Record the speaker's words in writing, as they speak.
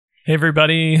Hey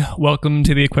everybody, welcome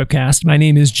to the Equipcast. My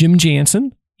name is Jim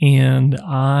Jansen, and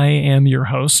I am your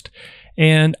host.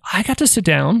 And I got to sit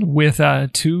down with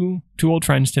two old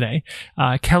friends today,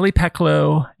 Kelly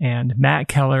Pecklow and Matt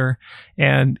Keller.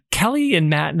 And Kelly and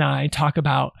Matt and I talk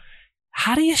about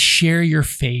how do you share your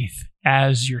faith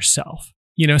as yourself?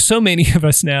 You know, so many of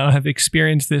us now have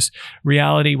experienced this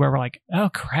reality where we're like, oh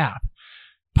crap,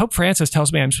 Pope Francis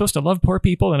tells me I'm supposed to love poor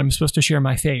people and I'm supposed to share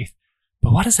my faith.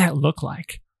 But what does that look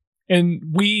like? And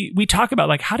we talk about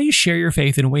like, how do you share your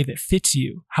faith in a way that fits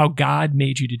you, how God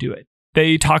made you to do it?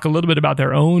 They talk a little bit about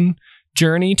their own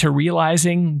journey to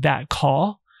realizing that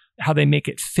call, how they make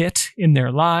it fit in their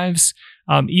lives,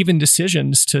 even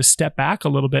decisions to step back a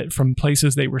little bit from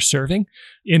places they were serving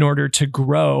in order to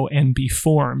grow and be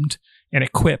formed and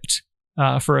equipped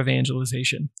for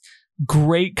evangelization.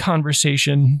 Great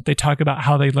conversation. They talk about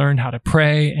how they learned how to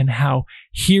pray and how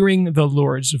hearing the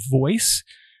Lord's voice,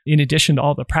 in addition to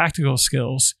all the practical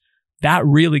skills, that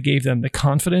really gave them the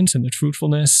confidence and the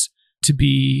truthfulness to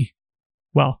be,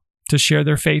 well, to share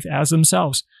their faith as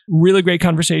themselves. Really great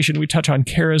conversation. We touch on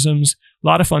charisms. A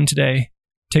lot of fun today.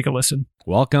 Take a listen.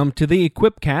 Welcome to the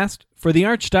Equipcast for the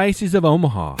Archdiocese of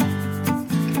Omaha.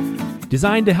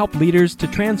 Designed to help leaders to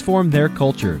transform their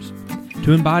cultures,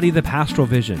 to embody the pastoral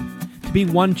vision, to be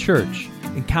one church,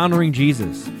 encountering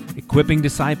Jesus, equipping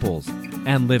disciples,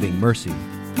 and living mercy.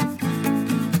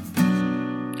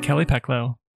 Kelly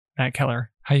Pecklow, Matt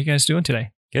Keller, how you guys doing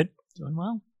today? Good. Doing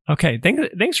well. Okay,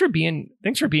 thanks for being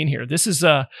here. This is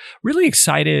really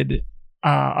excited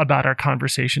about our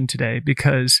conversation today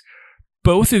because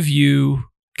both of you,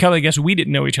 Kelly, I guess we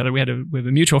didn't know each other. We have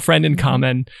a mutual friend in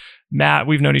common. Matt,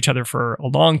 we've known each other for a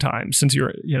long time since you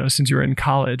were in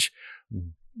college.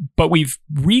 But we've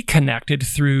reconnected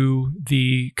through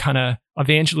the kind of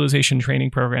evangelization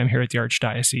training program here at the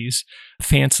Archdiocese,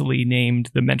 fancily named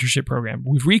the Mentorship program.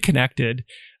 We've reconnected,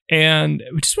 and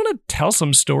we just want to tell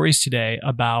some stories today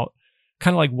about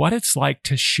kind of like what it's like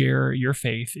to share your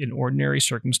faith in ordinary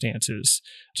circumstances,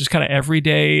 just kind of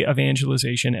everyday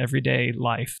evangelization, everyday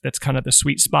life. That's kind of the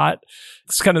sweet spot.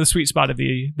 It's kind of the sweet spot of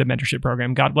the mentorship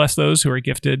program. God bless those who are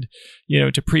gifted,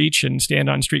 to preach and stand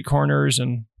on street corners,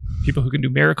 and people who can do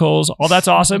miracles. All that's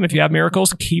awesome. If you have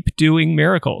miracles, keep doing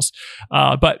miracles.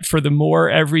 But for the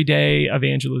more everyday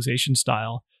evangelization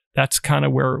style, that's kind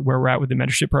of where we're at with the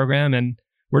mentorship program. And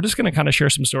we're just going to kind of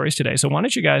share some stories today. So why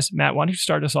don't you guys, Matt, why don't you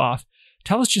start us off?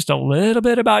 Tell us just a little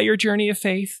bit about your journey of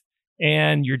faith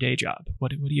and your day job. What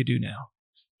do you do now?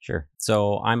 Sure.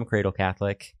 So I'm a cradle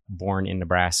Catholic, born in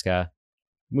Nebraska,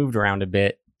 moved around a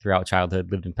bit throughout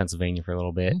childhood, lived in Pennsylvania for a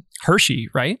little bit. Hershey,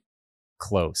 right?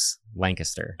 Close.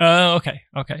 Lancaster. Oh, okay.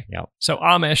 Yep. So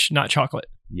Amish, not chocolate.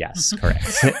 Yes,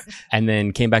 correct. And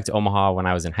then came back to Omaha when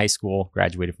I was in high school,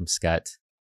 graduated from Scott,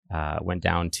 went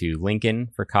down to Lincoln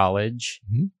for college,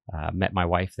 met my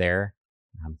wife there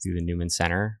through the Newman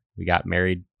Center. We got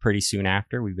married pretty soon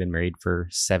after. We've been married for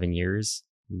 7 years.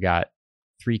 We got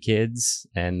 3 kids,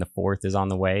 and the 4th is on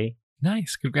the way.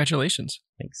 Nice. Congratulations.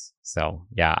 Thanks. So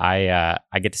yeah,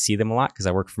 I get to see them a lot because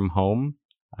I work from home.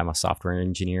 I'm a software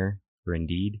engineer for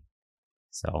Indeed.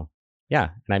 So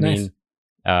yeah, and I mean,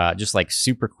 just like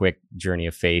super quick journey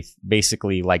of faith.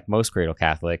 Basically, like most cradle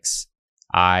Catholics,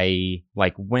 I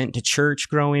went to church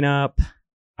growing up.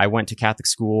 I went to Catholic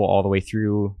school all the way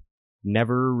through.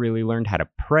 Never really learned how to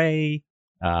pray.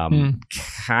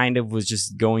 Kind of was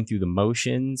just going through the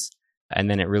motions. And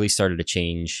then it really started to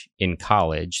change in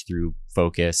college through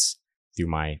Focus, through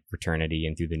my fraternity,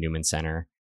 and through the Newman Center.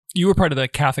 You were part of the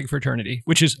Catholic fraternity,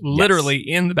 which is literally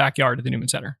in the backyard of the Newman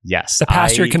Center. Yes. The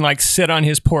pastor can sit on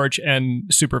his porch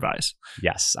and supervise.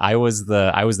 Yes. I was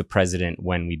the president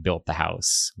when we built the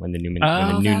house, when the new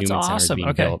Newman Center was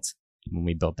being built, when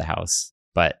we built the house.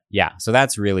 But yeah, so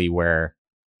that's really where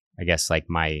I guess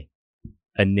my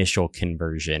initial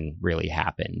conversion really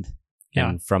happened. Yeah.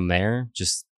 And from there,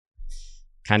 just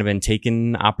kind of been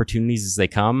taking opportunities as they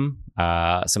come.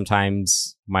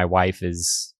 Sometimes my wife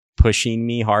is pushing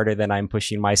me harder than I'm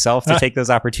pushing myself to take those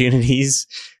opportunities.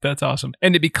 That's awesome.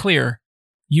 And to be clear,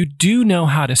 you do know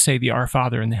how to say the Our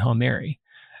Father and the Hail Mary.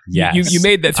 Yes. You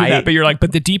made that through that, but you're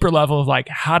but the deeper level of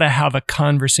how to have a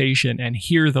conversation and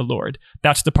hear the Lord,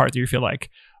 that's the part that you feel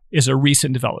is a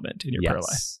recent development in your prayer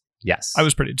life. Yes. I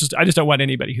just don't want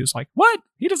anybody who's what?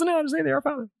 He doesn't know how to say the Our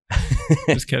Father.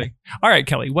 Just kidding. All right,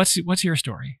 Kelly, what's your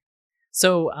story?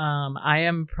 So I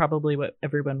am probably what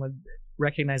everyone would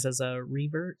recognize as a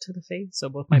revert to the faith. So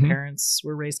both my parents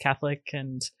were raised Catholic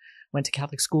and went to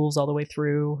Catholic schools all the way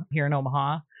through here in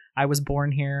Omaha. I was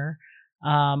born here.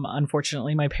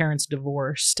 Unfortunately, my parents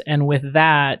divorced. And with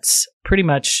that, pretty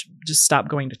much just stopped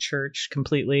going to church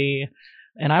completely.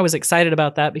 And I was excited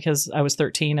about that because I was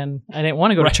 13 and I didn't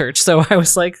want to go to church. So I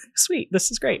was like, sweet, this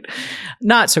is great.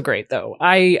 Not so great though.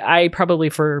 I probably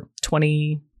for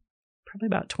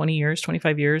about 20 years,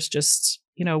 25 years, just,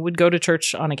 would go to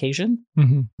church on occasion,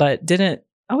 but didn't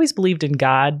always believed in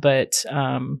God, but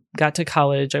got to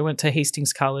college. I went to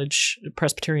Hastings College,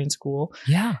 Presbyterian school.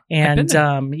 Yeah. And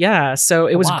so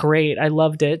it was great. I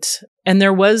loved it. And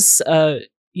there was a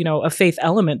faith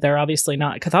element there, obviously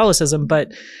not Catholicism,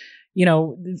 but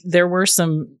there were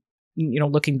some,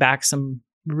 looking back, some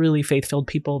really faith-filled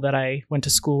people that I went to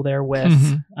school there with.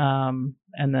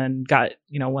 And then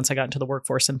once I got into the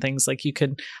workforce and things, like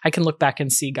I can look back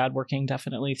and see God working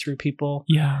definitely through people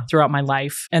throughout my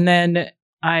life. And then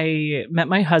I met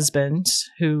my husband,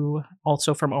 who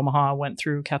also from Omaha, went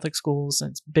through Catholic schools, and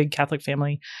it's a big Catholic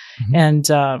family, and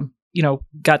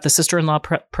got the sister-in-law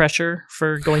pressure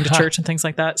for going to church and things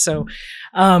like that. So,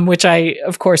 which I,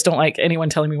 of course, don't like anyone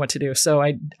telling me what to do. So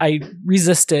I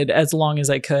resisted as long as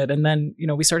I could. And then,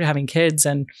 we started having kids,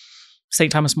 and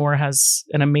St. Thomas More has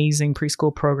an amazing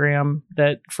preschool program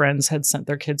that friends had sent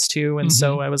their kids to. And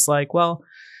so I was like, well,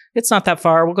 it's not that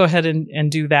far. We'll go ahead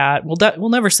and do that. We'll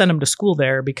never send them to school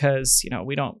there because,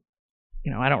 we don't,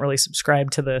 I don't really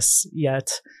subscribe to this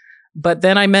yet. But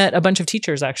then I met a bunch of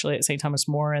teachers actually at St. Thomas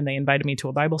More, and they invited me to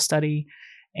a Bible study.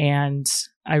 And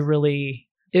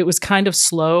it was kind of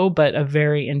slow, but a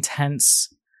very intense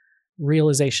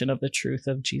realization of the truth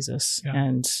of Jesus,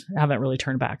 and haven't really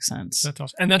turned back since. That's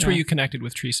awesome. And that's where you connected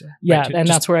with Teresa. Yeah, right? and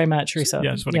that's where I met Teresa.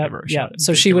 Yeah, just want to give her a shout.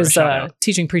 So she was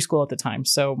teaching preschool at the time.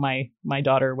 So my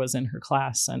daughter was in her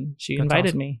class, and she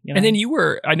invited me. And then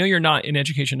I know you're not in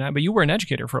education now, but you were an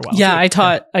educator for a while. Yeah, too.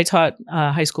 I taught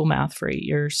high school math for 8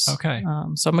 years. Okay.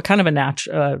 So I'm a kind of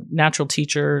a natural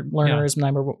teacher. Learner is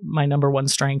my number one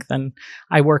strength. And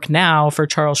I work now for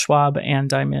Charles Schwab,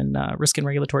 and I'm in risk and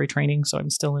regulatory training. So I'm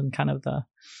still in kind of the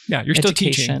you're still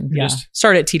teaching.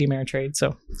 Started at TD Ameritrade,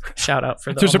 so shout out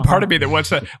for the There's Omaha. a part of me that wants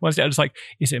to just like,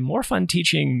 is it more fun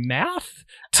teaching math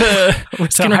to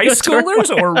high schoolers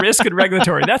or risk and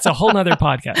regulatory? That's a whole nother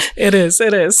podcast. It is.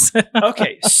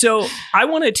 Okay, so I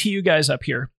want to tee you guys up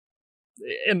here.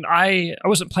 And I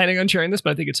wasn't planning on sharing this,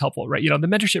 but I think it's helpful, right? The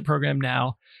mentorship program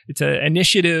now, it's an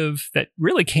initiative that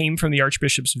really came from the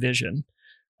Archbishop's vision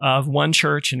of one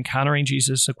church encountering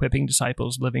Jesus, equipping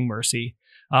disciples, living mercy.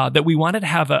 That we wanted to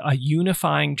have a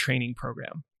unifying training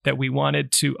program, that we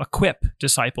wanted to equip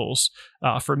disciples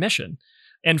for mission.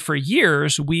 And for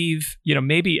years, we've,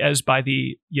 maybe as by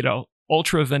the,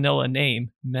 ultra vanilla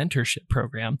name, mentorship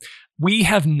program, we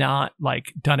have not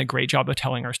done a great job of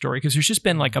telling our story, because there's just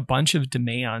been a bunch of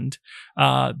demand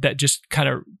that just kind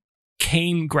of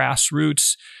came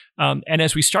grassroots. And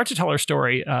as we start to tell our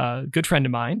story, a good friend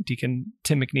of mine, Deacon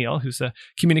Tim McNeil, who's the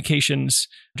communications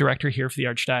director here for the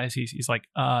Archdiocese, he's like,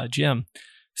 Jim,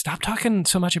 stop talking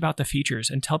so much about the features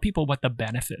and tell people what the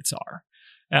benefits are.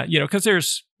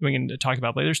 Because we can talk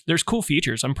about later, there's cool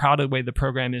features. I'm proud of the way the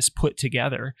program is put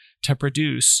together to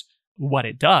produce what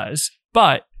it does.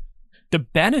 But the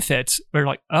benefits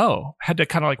were had to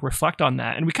kind of reflect on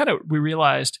that. And we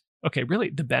realized, okay, really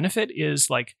the benefit is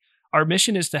our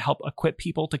mission is to help equip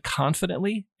people to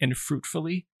confidently and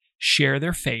fruitfully share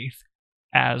their faith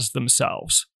as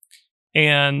themselves.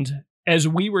 And as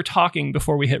we were talking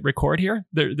before we hit record here,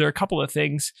 there are a couple of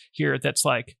things here that's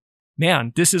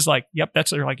man, this is yep,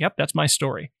 that's my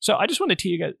story. So I just want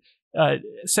to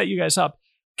set you guys up.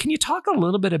 Can you talk a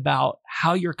little bit about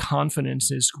how your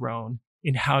confidence has grown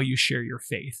in how you share your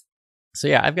faith? So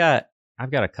yeah, I've got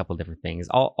a couple different things.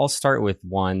 I'll start with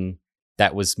one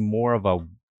that was more of a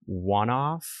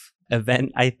one-off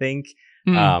event, I think.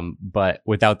 But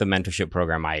without the mentorship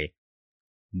program, I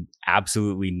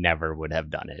absolutely never would have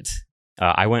done it.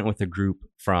 I went with a group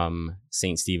from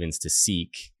St. Stephen's to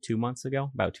Seek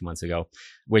about 2 months ago,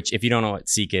 which, if you don't know what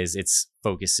Seek is, it's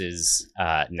Focus's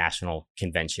national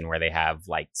convention where they have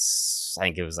I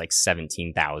think it was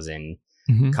 17,000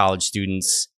 college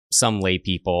students, some lay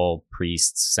people,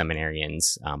 priests,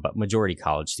 seminarians, but majority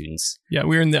college students. Yeah,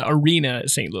 we were in the arena at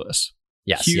St. Louis.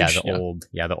 Yes, huge,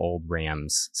 the old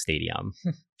Rams stadium.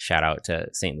 Shout out to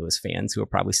St. Louis fans who are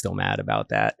probably still mad about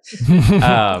that.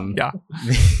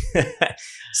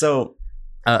 So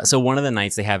one of the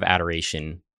nights they have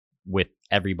adoration with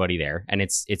everybody there, and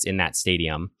it's in that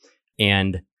stadium.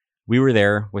 And we were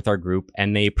there with our group,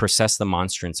 and they processed the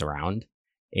monstrance around.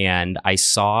 And I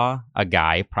saw a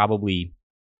guy probably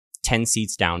 10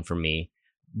 seats down from me,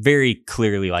 very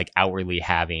clearly outwardly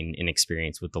having an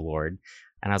experience with the Lord.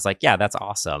 And I was like, yeah, that's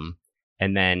awesome.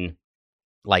 And then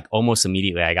almost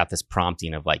immediately I got this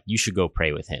prompting of you should go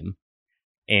pray with him.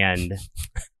 And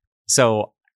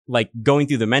so like going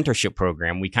through the mentorship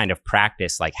program, we kind of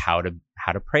practice like how to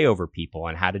pray over people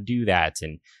and how to do that.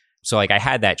 And so like I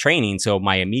had that training. So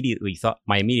my immediate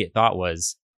thought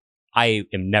was, I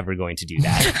am never going to do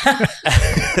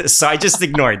that. So I just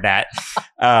ignored that.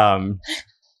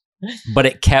 But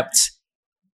it kept,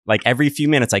 like every few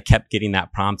minutes, I kept getting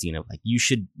that prompting of like, you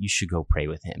should go pray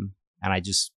with him. And I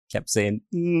just kept saying,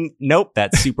 nope,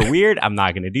 that's super weird. I'm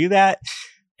not going to do that.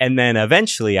 And then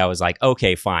eventually I was like,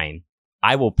 okay, fine.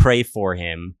 I will pray for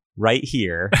him right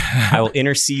here. I will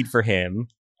intercede for him.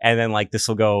 And then like, this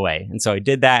will go away. And so I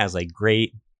did that. I was like,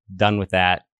 great, done with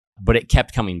that. But it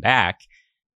kept coming back.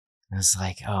 I was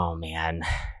like, oh man.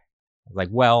 I was like,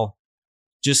 well,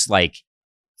 just like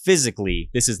physically,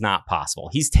 this is not possible.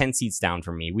 He's 10 seats down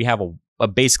from me. We have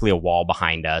basically a wall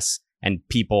behind us and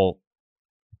people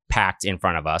packed in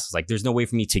front of us. It's like, there's no way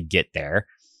for me to get there.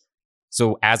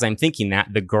 So as I'm thinking that,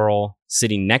 the girl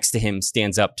sitting next to him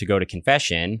stands up to go to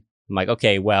confession. I'm like,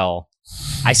 okay, well,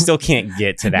 I still can't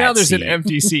get to that now there's seat. An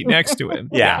empty seat next to him.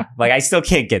 Yeah, like I still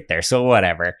can't get there. So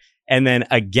whatever. And then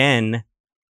again,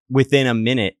 within a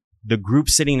minute, the group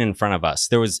sitting in front of us,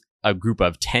 there was a group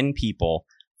of 10 people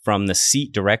from the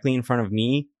seat directly in front of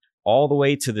me all the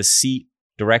way to the seat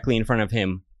directly in front of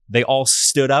him. They all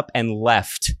stood up and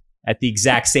left at the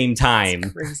exact same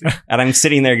time. And I'm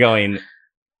sitting there going,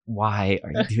 why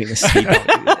are you doing this? You don't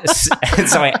do this.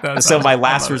 And so my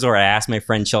last resort, I asked my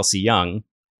friend Chelsea Young,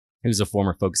 who's a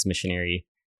former Focus missionary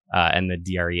and the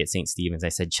DRE at St. Stephen's. I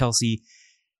said, Chelsea,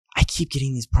 I keep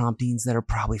getting these promptings that are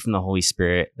probably from the Holy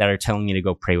Spirit that are telling me to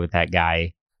go pray with that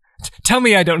guy. Tell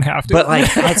me I don't have to. But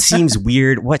like, that seems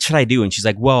weird. What should I do? And she's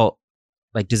like, well,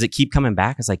 like, does it keep coming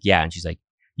back? I was like, yeah. And she's like,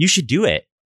 you should do it.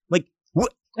 Like,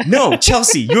 what? No,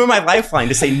 Chelsea, you were my lifeline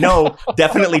to say, no,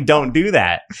 definitely don't do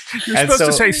that. You're supposed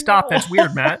to say, stop. That's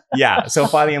weird, Matt. Yeah. So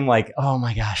finally I'm like, oh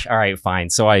my gosh. All right, fine.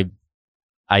 So I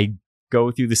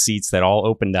go through the seats that all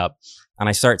opened up and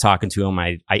I start talking to him.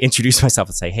 I introduce myself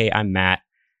and say, hey, I'm Matt.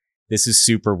 This is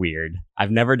super weird.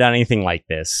 I've never done anything like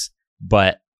this,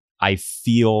 but I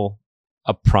feel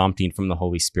a prompting from the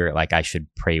Holy Spirit, like I should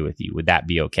pray with you. Would that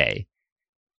be okay?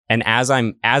 And as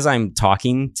I'm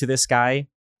talking to this guy,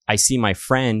 I see my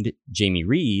friend Jamie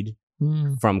Reed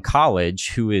from college,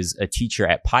 who is a teacher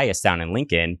at Pius down in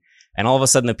Lincoln. And all of a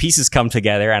sudden the pieces come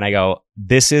together and I go,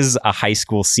 this is a high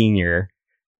school senior.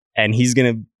 And he's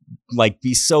going to like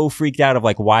be so freaked out of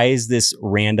like, why is this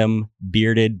random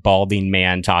bearded, balding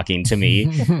man talking to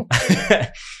me?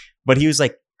 But he was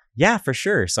like, yeah, for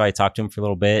sure. So I talked to him for a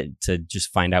little bit to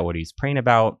just find out what he was praying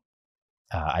about.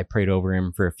 I prayed over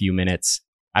him for a few minutes.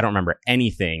 I don't remember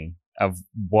anything of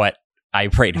what I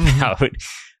prayed about.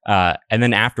 And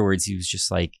then afterwards, he was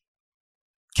just like,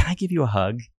 can I give you a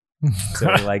hug?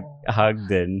 So we like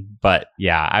hugged but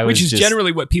yeah, I was Which is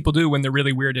generally what people do when they're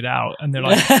really weirded out and they're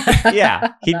like,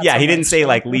 he didn't say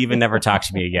like leave and never talk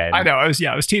to me again. I know. I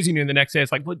was teasing you the next day.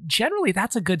 It's like, well, generally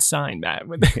that's a good sign, Matt.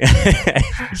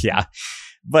 Yeah.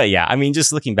 But yeah, I mean,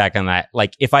 just looking back on that,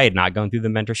 like if I had not gone through the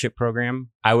mentorship program,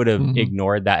 I would have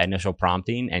ignored that initial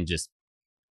prompting and just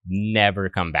never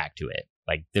come back to it.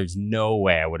 Like there's no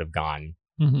way I would have gone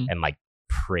and like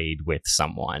prayed with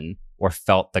someone or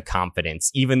felt the confidence,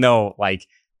 even though like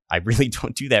I really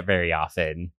don't do that very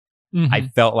often. I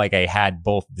felt like I had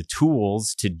both the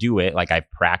tools to do it, like I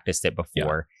practiced it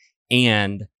before,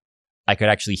 and I could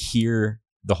actually hear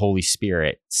the Holy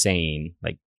Spirit saying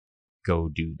like, go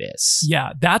do this.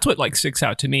 Yeah, that's what like sticks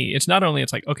out to me. It's not only,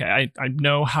 it's like, okay, I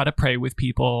know how to pray with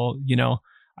people, you know,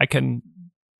 I can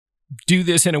do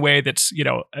this in a way that's, you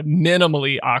know,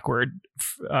 minimally awkward.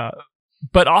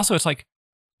 But also it's like,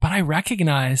 but I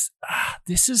recognize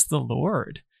this is the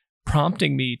Lord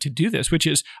prompting me to do this, which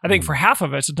is, I think for half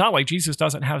of us, it's not like Jesus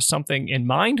doesn't have something in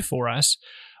mind for us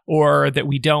or that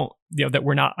we don't, you know, that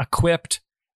we're not equipped.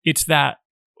 It's that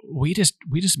we just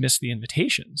miss the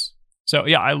invitations. So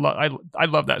yeah, I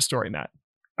love that story, Matt.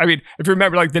 I mean, if you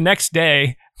remember, like the next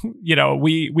day, you know,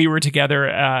 we were together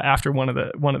after one of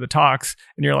the talks,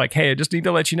 and you're like, "Hey, I just need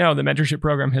to let you know the mentorship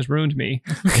program has ruined me."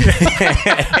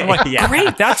 I'm like,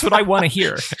 "Great, that's what I want to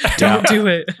hear." Don't do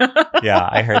it. Yeah,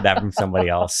 I heard that from somebody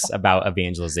else about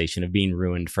evangelization, of being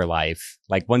ruined for life.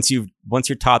 Like once you're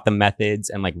taught the methods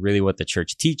and like really what the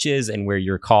church teaches and where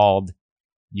you're called,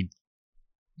 you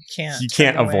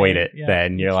can't avoid it. Yeah,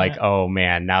 then you're like, oh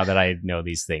man, now that I know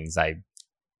these things, I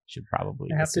should probably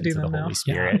have to do them the now. Holy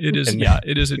Spirit. Yeah, it is.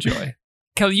 It is a joy.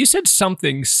 Kelly, you said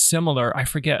something similar. I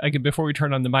forget before we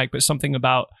turned on the mic, but something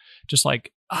about just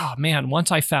like, oh man,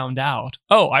 once I found out.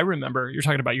 Oh, I remember. You're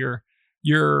talking about your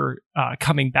you're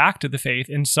coming back to the faith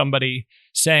and somebody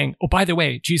saying, oh, by the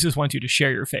way, Jesus wants you to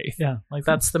share your faith. Yeah, like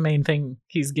that's the main thing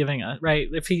he's giving us, right?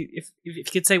 If he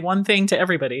could say one thing to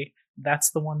everybody,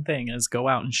 that's the one thing, is go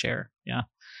out and share. Yeah.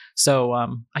 So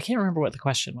I can't remember what the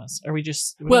question was. Are we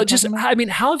just... I mean,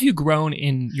 how have you grown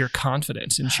in your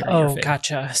confidence in sharing your faith? Oh,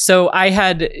 gotcha. So I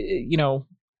had,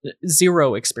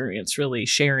 zero experience really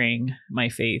sharing my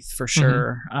faith, for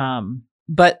sure.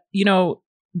 But,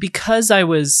 because I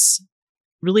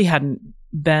really hadn't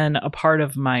been a part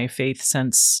of my faith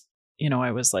since,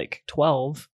 I was like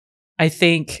 12, I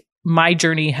think my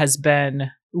journey has been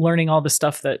learning all the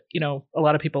stuff that, a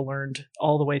lot of people learned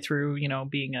all the way through,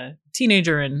 being a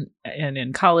teenager and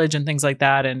in college and things like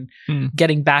that, and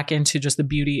getting back into just the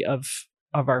beauty of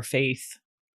our faith,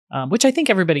 which I think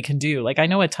everybody can do. Like, I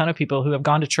know a ton of people who have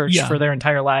gone to church for their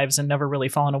entire lives and never really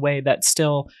fallen away, that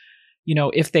still,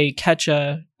 if they catch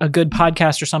a good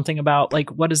podcast or something about like,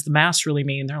 what does the Mass really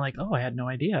mean? They're like, oh, I had no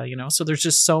idea, so there's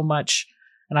just so much.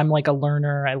 And I'm like a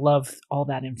learner. I love all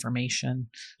that information.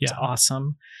 It's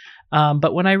awesome.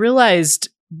 But when I realized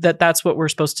that that's what we're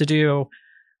supposed to do,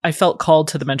 I felt called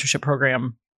to the mentorship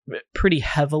program pretty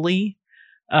heavily,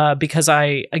 because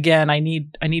I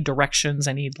need directions.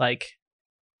 I need like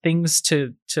things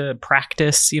to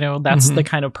practice. That's the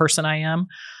kind of person I am.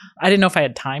 I didn't know if I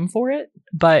had time for it,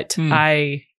 but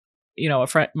my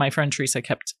friend Teresa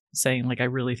kept saying like, I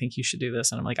really think you should do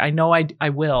this. And I'm like, I know I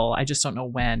will. I just don't know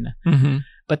when.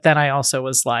 But then I also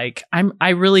was like, I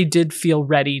really did feel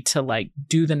ready to like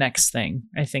do the next thing,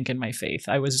 I think, in my faith.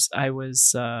 I was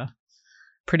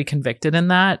pretty convicted in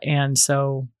that. And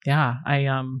so,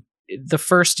 the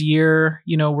first year,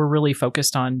 we're really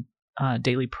focused on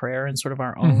daily prayer and sort of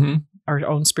our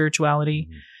own spirituality.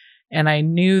 And I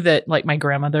knew that, like, my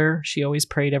grandmother, she always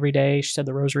prayed every day. She said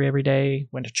the rosary every day,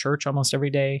 went to church almost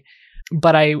every day.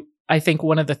 But I think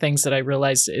one of the things that I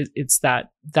realized it's that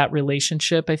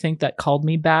relationship, I think, that called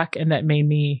me back, and that made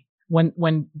me,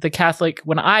 when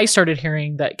I started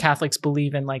hearing that Catholics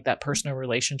believe in like that personal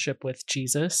relationship with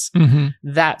Jesus,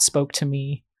 that spoke to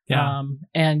me. Yeah.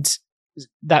 And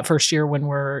that first year when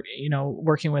we're,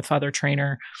 working with Father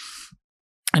Trainer,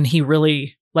 and he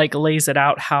really like lays it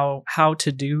out how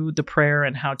to do the prayer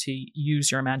and how to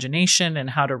use your imagination and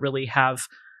how to really have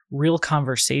real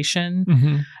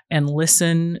conversation and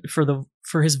listen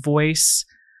for his voice.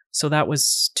 So that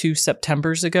was 2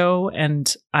 Septembers ago,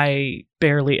 and I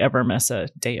barely ever miss a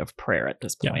day of prayer at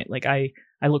this point. Like I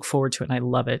look forward to it and I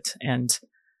love it. And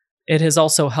it has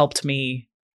also helped me,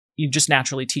 you just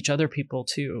naturally teach other people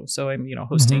too. So I'm,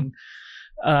 hosting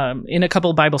in a couple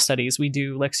of Bible studies. We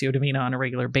do Lectio Divina on a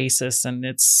regular basis, and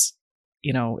it's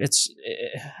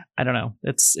I don't know.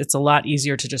 It's a lot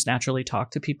easier to just naturally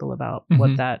talk to people about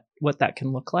what that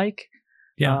can look like.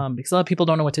 Yeah. Because a lot of people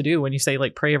don't know what to do when you say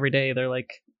like pray every day. They're like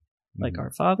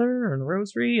Our Father and the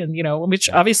Rosary, and which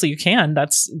obviously you can.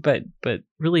 But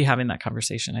really having that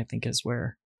conversation, I think, is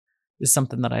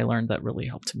something that I learned that really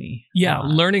helped me. Yeah,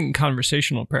 learning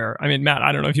conversational prayer. I mean, Matt,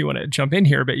 I don't know if you want to jump in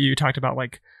here, but you talked about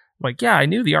like I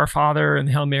knew the Our Father and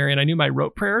the Hail Mary, and I knew my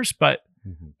rote prayers, but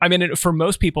I mean, for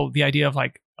most people, the idea of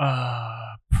like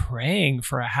praying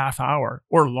for a half hour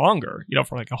or longer,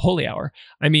 for like a holy hour.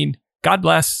 I mean, God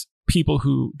bless people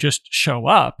who just show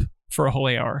up for a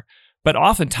holy hour, but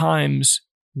oftentimes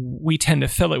we tend to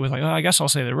fill it with like, oh, I guess I'll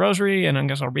say the Rosary, and I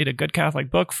guess I'll read a good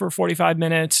Catholic book for 45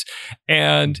 minutes.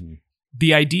 And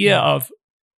the idea of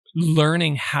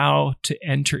learning how to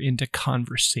enter into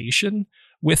conversation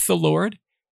with the Lord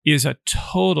is a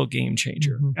total game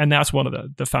changer. And that's one of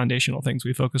the foundational things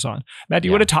we focus on. Matt, do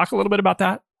you want to talk a little bit about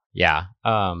that? Yeah.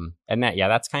 And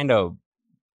that's kind of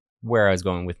where I was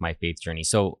going with my faith journey.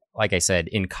 So like I said,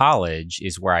 in college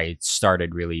is where I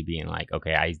started really being like,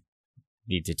 okay, I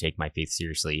need to take my faith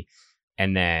seriously.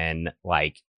 And then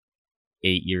like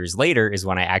 8 years later is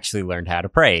when I actually learned how to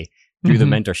pray through the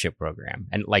mentorship program.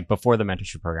 And like before the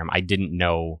mentorship program, I didn't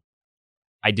know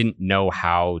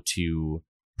how to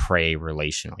pray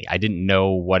relationally. I didn't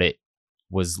know what it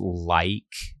was like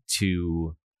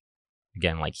to,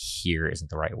 again, like hear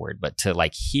isn't the right word, but to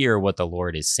like hear what the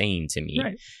Lord is saying to me.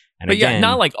 Right. And but again,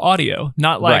 not like audio,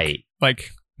 not like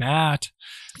like Matt.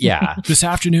 Yeah. This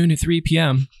afternoon at 3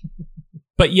 p.m.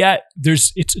 But yet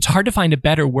it's hard to find a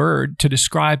better word to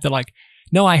describe the like,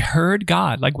 no, I heard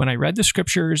God. Like when I read the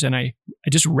scriptures and I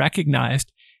just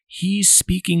recognized he's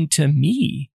speaking to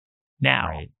me now.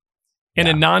 Right. In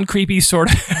a non-creepy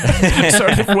sort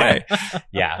of way.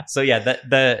 Yeah. So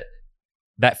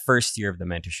that first year of the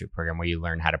mentorship program where you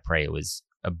learn how to pray was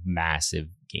a massive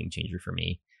game changer for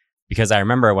me, because I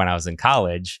remember when I was in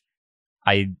college,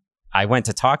 I I went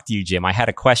to talk to you, Jim, I had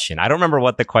a question. I don't remember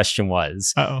what the question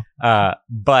was. Uh-oh.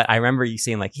 But I remember you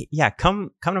saying like, yeah,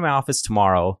 come to my office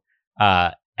tomorrow.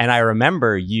 And I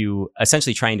remember you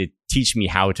essentially trying to teach me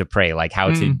how to pray, like how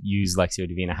to use Lectio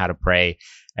Divina, how to pray.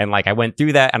 And like I went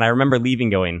through that, and I remember leaving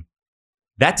going,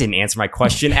 that didn't answer my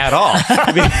question at all.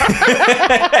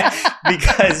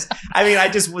 Because I mean, I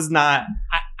just was not,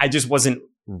 I just wasn't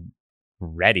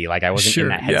ready. Like I wasn't in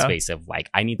that headspace of like,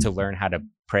 I need to learn how to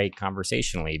pray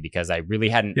conversationally, because I really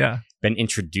hadn't been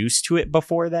introduced to it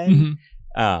before then.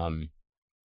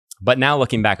 But now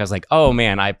looking back, I was like, oh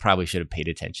man, I probably should have paid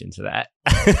attention to that.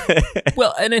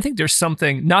 Well, and I think there's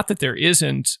something, not that there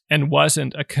isn't and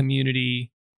wasn't a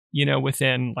community, you know,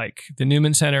 within like the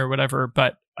Newman Center or whatever,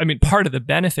 but I mean, part of the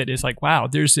benefit is like, wow,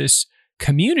 there's this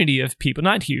community of people,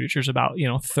 not huge. There's about,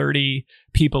 30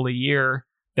 people a year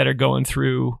that are going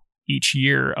through each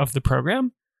year of the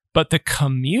program, but the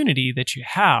community that you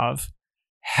have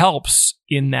helps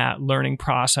in that learning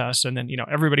process. And then,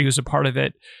 everybody who's a part of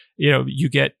it, you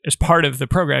get as part of the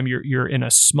program, you're in a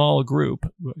small group,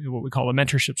 what we call a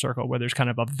mentorship circle, where there's kind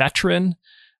of a veteran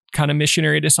kind of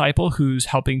missionary disciple who's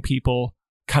helping people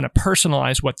kind of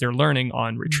personalize what they're learning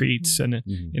on retreats and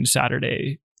in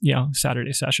Saturday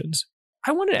sessions.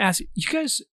 I wanted to ask, you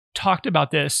guys talked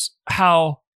about this,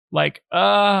 how like,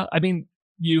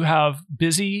 you have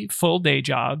busy full day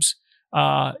jobs,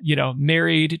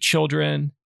 married,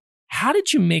 children. How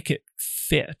did you make it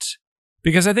fit?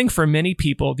 Because I think for many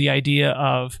people, the idea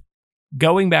of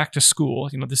going back to school,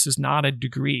 this is not a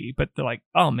degree, but they're like,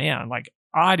 oh man, like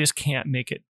I just can't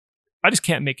make it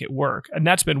work. And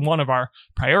that's been one of our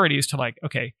priorities to like,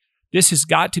 okay, this has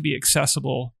got to be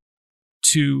accessible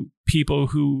to people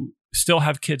who still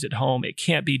have kids at home. It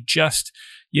can't be just,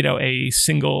 a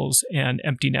singles and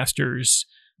empty nesters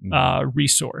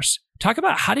resource. Talk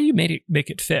about how do you make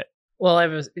it fit? Well, I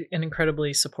have an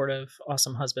incredibly supportive,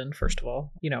 awesome husband, first of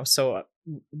all, so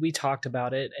we talked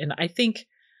about it. And I think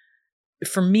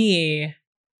for me,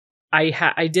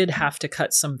 I did have to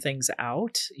cut some things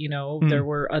out. There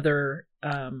were other.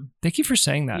 Thank you for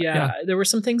saying that. Yeah, there were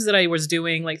some things that I was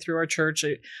doing like through our church.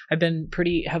 I've been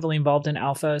pretty heavily involved in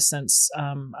Alpha since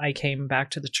I came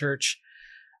back to the church.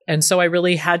 And so I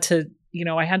really had to,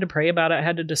 I had to pray about it. I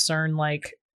had to discern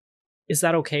like, is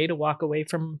that okay to walk away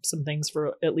from some things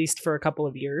for at least for a couple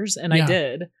of years? And I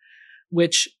did,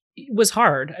 which was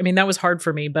hard. I mean, that was hard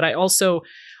for me, but I also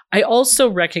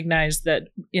recognized that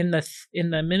in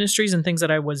the ministries and things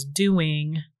that I was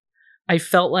doing, I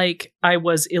felt like I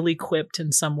was ill-equipped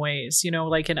in some ways,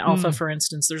 like in Alpha, for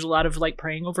instance, there's a lot of like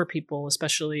praying over people,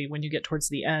 especially when you get towards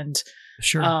the end.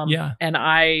 Sure. And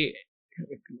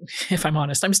if I'm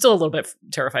honest, I'm still a little bit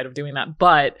terrified of doing that,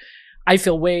 but I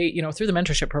feel way, through the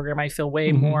mentorship program, I feel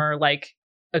way more like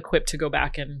equipped to go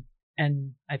back and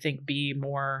I think be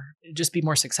more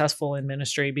successful in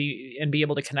ministry, be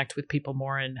able to connect with people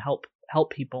more and help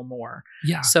people more.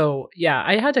 Yeah. So yeah,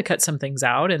 I had to cut some things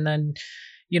out. And then,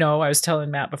 I was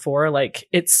telling Matt before, like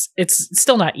it's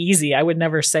still not easy. I would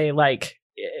never say like,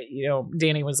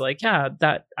 Danny was like, yeah,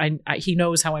 that he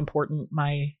knows how important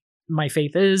my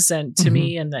faith is and to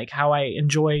me and like how I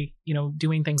enjoy,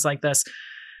 doing things like this.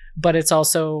 But it's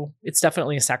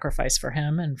definitely a sacrifice for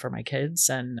him and for my kids.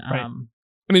 And, right. I mean,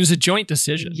 it was a joint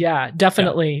decision. Yeah,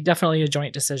 definitely a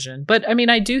joint decision. But I mean,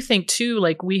 I do think too,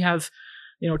 like we have,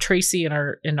 Tracy in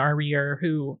our rear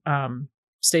who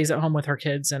stays at home with her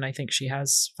kids, and I think she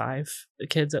has 5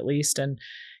 kids at least. And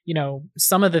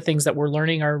some of the things that we're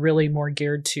learning are really more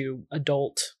geared to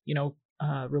adult,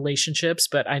 relationships.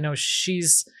 But I know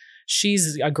she's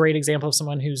a great example of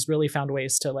someone who's really found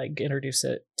ways to like introduce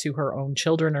it to her own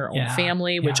children, her own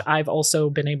family, which I've also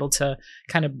been able to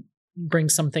kind of bring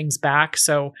some things back.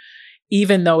 So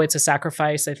even though it's a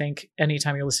sacrifice, I think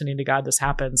anytime you're listening to God, this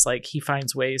happens, like he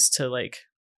finds ways to like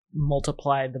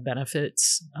multiply the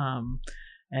benefits,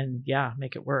 and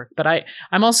make it work. But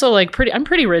I'm also like I'm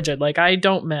pretty rigid. Like I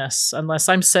don't miss unless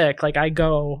I'm sick. Like I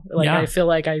go, like I feel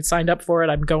like I signed up for it.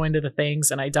 I'm going to the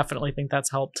things. And I definitely think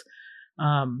that's helped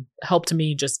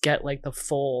me just get like the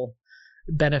full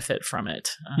benefit from it.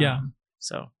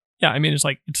 So yeah, I mean, it's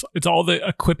like, it's all the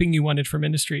equipping you wanted for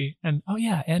ministry, and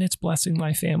and it's blessing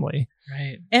my family.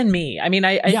 Right. And me. I mean,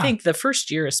 I think the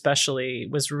first year especially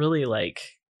was really like,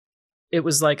 it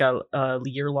was like a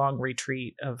year-long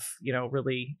retreat of,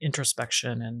 really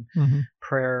introspection and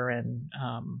prayer and,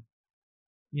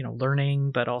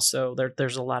 learning, but also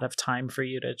there's a lot of time for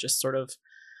you to just sort of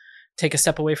take a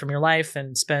step away from your life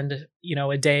and spend,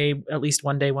 a day, at least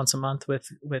one day, once a month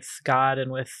with God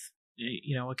and with,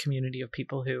 a community of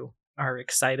people who are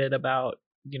excited about,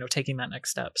 taking that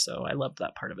next step. So I love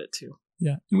that part of it too.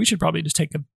 Yeah. And we should probably just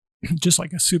take just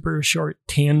like a super short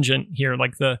tangent here,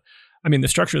 like the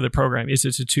structure of the program is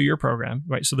it's a 2-year program,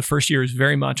 right? So the first year is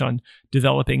very much on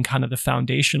developing kind of the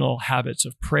foundational habits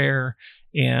of prayer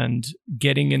and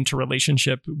getting into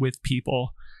relationship with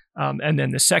people. And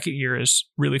then the second year is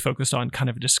really focused on kind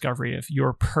of a discovery of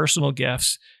your personal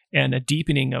gifts and a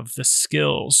deepening of the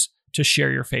skills to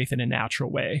share your faith in a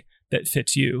natural way that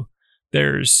fits you.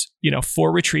 There's,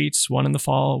 4 retreats, 1 in the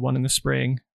fall, 1 in the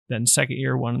spring, then second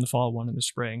year, 1 in the fall, 1 in the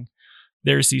spring.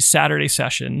 There's these Saturday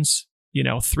sessions,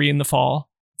 3 in the fall,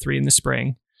 3 in the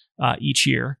spring, each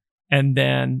year. And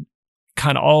then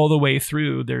kind of all the way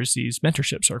through, there's these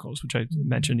mentorship circles, which I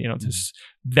mentioned, this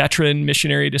veteran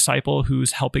missionary disciple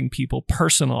who's helping people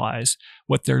personalize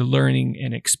what they're learning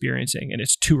and experiencing. And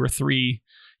it's 2 or 3,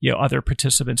 other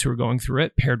participants who are going through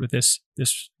it paired with this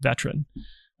veteran.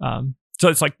 So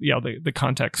it's like, the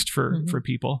context for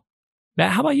people.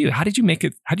 Matt, how about you? How did you make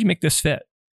this fit?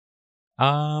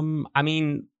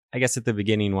 I guess at the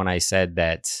beginning when I said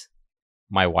that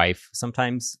my wife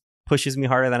sometimes pushes me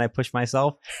harder than I push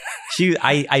myself,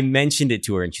 I mentioned it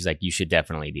to her and she's like, you should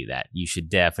definitely do that. You should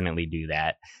definitely do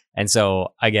that. And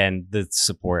so again, the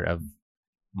support of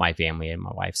my family and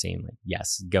my wife saying like,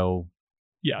 yes, go.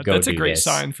 Yeah, go that's a great this.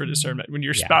 sign for discernment when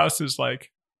your spouse is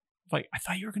like, I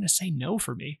thought you were going to say no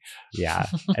for me. Yeah.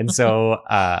 And so,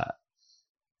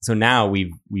 so now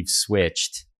we've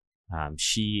switched.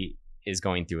 She is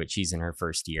going through it. She's in her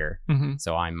first year. Mm-hmm.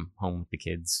 So I'm home with the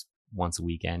kids once a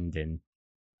weekend, and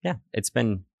yeah, it's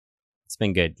been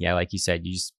good. Yeah. Like you said,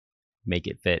 you just make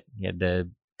it fit. You had to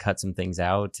cut some things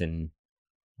out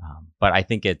but I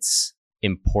think it's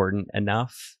important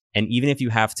enough. And even if you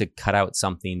have to cut out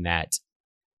something that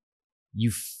you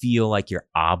feel like you're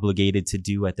obligated to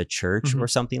do at the church or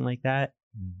something like that,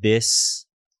 this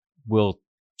will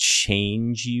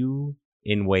change you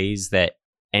in ways that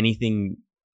anything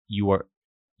you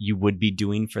would be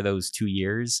doing for those 2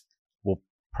 years will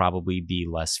probably be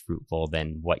less fruitful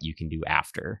than what you can do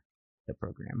after the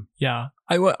program. Yeah.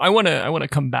 I want to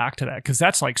come back to that because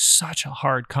that's like such a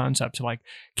hard concept to like,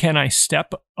 can I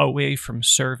step away from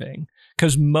serving?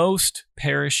 Because most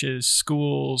parishes,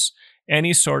 schools,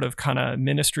 any sort of kind of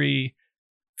ministry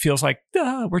feels like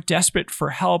we're desperate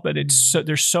for help and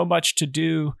there's so much to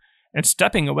do, and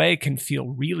stepping away can feel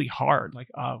really hard. Like,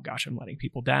 oh gosh, I'm letting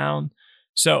people down.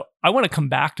 So I want to come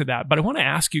back to that, but I want to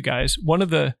ask you guys, one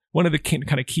of the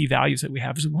kind of key values that we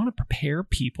have is we want to prepare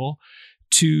people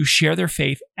to share their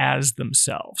faith as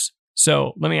themselves.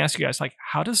 So let me ask you guys, like,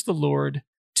 how does the Lord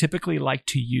typically like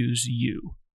to use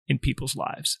you in people's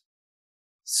lives?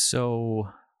 So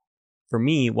for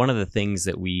me, one of the things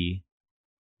that we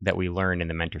learn in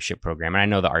the mentorship program, and I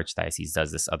know the Archdiocese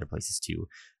does this other places too,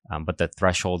 but the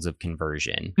thresholds of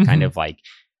conversion, kind of like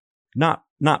not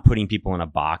putting people in a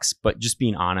box, but just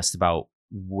being honest about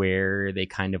where they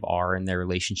kind of are in their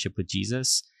relationship with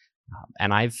Jesus.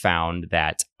 And I've found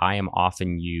that I am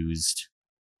often used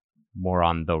more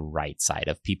on the right side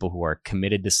of people who are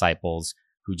committed disciples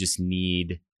who just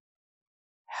need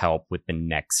help with the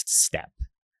next step.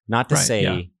 Not to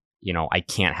say, I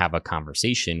can't have a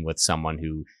conversation with someone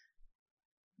who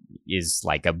is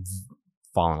like a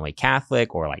fallen away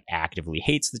Catholic or like actively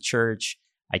hates the church.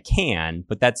 I can,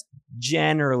 but that's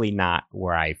generally not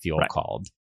where I feel called.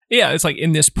 Yeah, it's like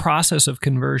in this process of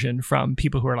conversion from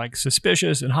people who are like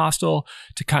suspicious and hostile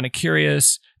to kind of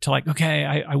curious to like, okay,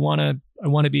 I want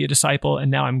to be a disciple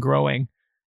and now I'm growing.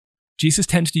 Jesus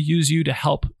tends to use you to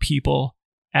help people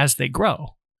as they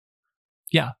grow.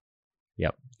 Yeah.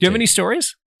 Yep. Do you have any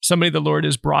stories? Somebody the Lord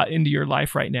has brought into your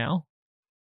life right now?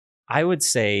 I would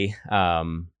say,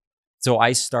 so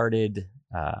I started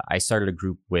a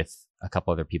group with a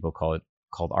couple other people called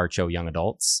Archo Young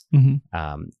Adults.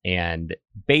 And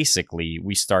basically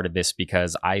we started this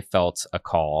because I felt a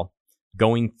call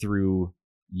going through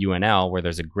UNL, where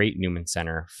there's a great Newman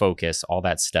Center, focus, all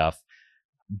that stuff.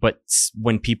 But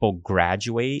when people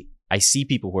graduate, I see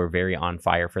people who are very on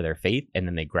fire for their faith, and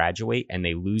then they graduate and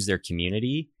they lose their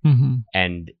community.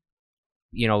 And,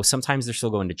 sometimes they're still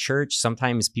going to church.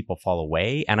 Sometimes people fall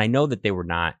away. And I know that they were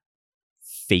not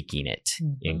faking it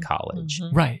in college.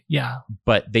 Right. Yeah.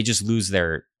 But they just lose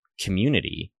their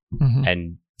community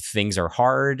and things are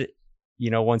hard.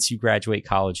 Once you graduate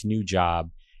college, new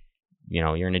job,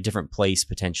 you're in a different place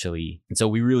potentially. And so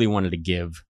we really wanted to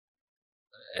give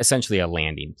essentially a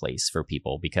landing place for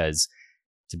people because,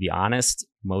 to be honest,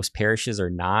 most parishes are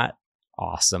not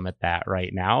awesome at that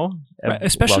right now. Right.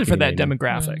 Especially for that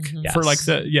demographic. Yes. For like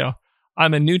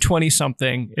I'm a new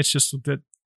 20-something. It's just that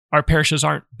our parishes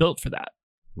aren't built for that.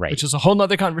 Right. Which is a whole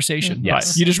nother conversation.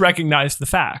 Yes. But you just recognize the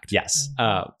fact. Yes.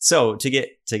 So to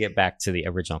get back to the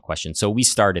original question. So we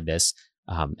started this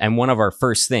And one of our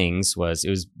first things was, it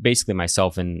was basically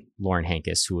myself and Lauren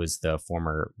Hankus, who was the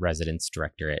former residence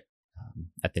director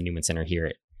at the Newman Center here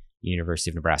at University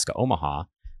of Nebraska, Omaha.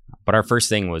 But our first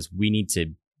thing was, we need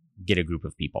to get a group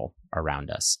of people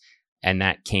around us. And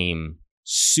that came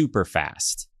super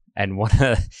fast. And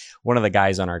one of the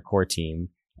guys on our core team,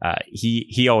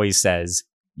 he always says,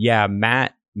 yeah,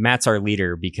 Matt's our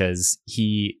leader because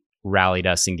he rallied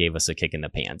us and gave us a kick in the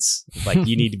pants. Like,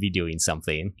 you need to be doing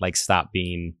something. Like, stop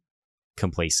being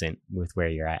complacent with where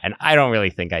you're at. And I don't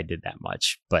really think I did that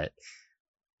much, but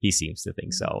he seems to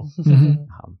think so.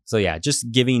 So yeah,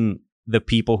 just giving the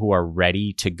people who are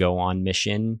ready to go on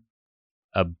mission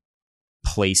a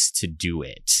place to do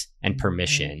it and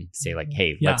permission to say, like,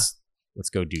 hey, let's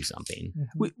go do something.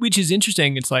 Which is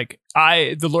interesting. It's like,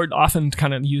 the Lord often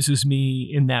kind of uses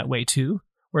me in that way too,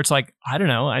 where it's like, I don't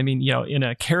know. I mean, in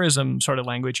a charism sort of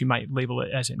language, you might label it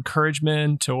as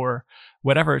encouragement or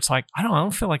whatever. It's like, I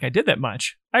don't feel like I did that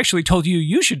much. I actually told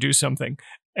you should do something.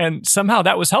 And somehow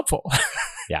that was helpful.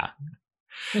 Yeah.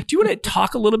 Do you want to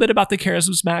talk a little bit about the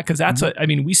charisms, Matt? Because that's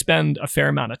we spend a fair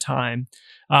amount of time.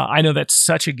 I know that's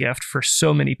such a gift for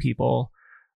so many people.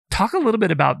 Talk a little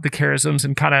bit about the charisms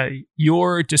and kind of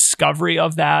your discovery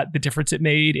of that, the difference it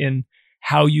made in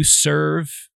how you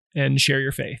serve and share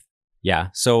your faith. Yeah.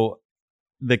 So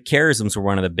the charisms were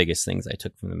one of the biggest things I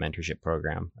took from the mentorship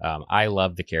program. I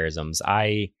love the charisms.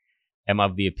 I am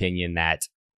of the opinion that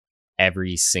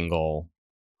every single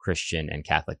Christian and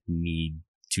Catholic need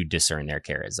to discern their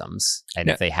charisms. And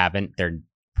if they haven't, they're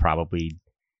probably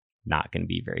not going to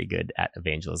be very good at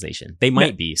evangelization. They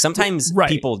might be. Sometimes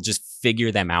people just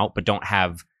figure them out, but don't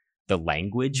have the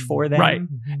language for them. Right.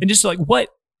 And just like, what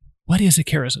is a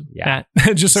charism? Yeah.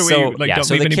 Just so we don't leave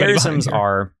so the anybody charisms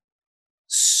are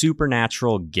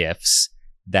supernatural gifts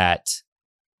that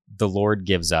the Lord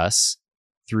gives us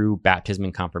through baptism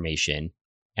and confirmation,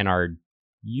 and are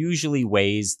usually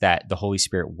ways that the Holy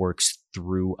Spirit works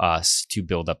through us to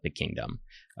build up the kingdom.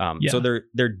 So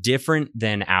they're different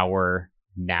than our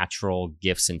natural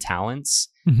gifts and talents,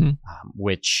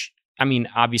 which, I mean,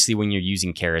 obviously when you're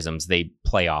using charisms, they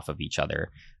play off of each other.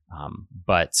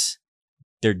 But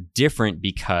they're different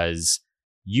because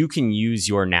you can use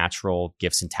your natural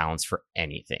gifts and talents for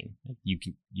anything. You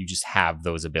just have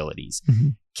those abilities.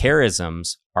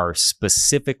 Charisms are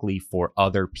specifically for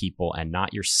other people and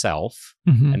not yourself,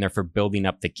 and they're for building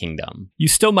up the kingdom. You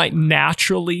still might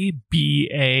naturally be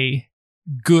a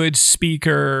good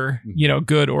speaker,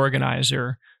 good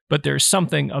organizer, but there's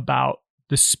something about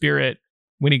the Spirit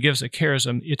when he gives a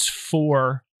charism, it's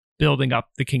for building up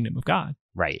the kingdom of God.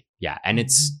 Right. Yeah. And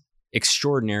it's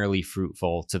extraordinarily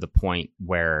fruitful to the point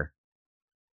where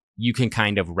you can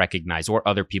kind of recognize, or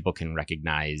other people can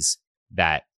recognize,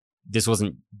 that this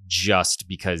wasn't just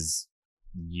because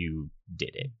you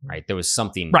did it, right? There was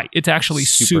something It's actually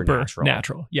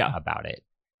supernatural about it.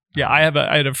 Yeah. I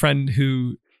had a friend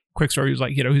who, quick story, he was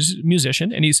like, he's a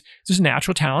musician and he's just a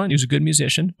natural talent. He was a good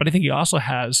musician, but I think he also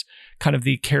has kind of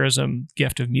the charism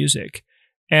gift of music.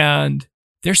 And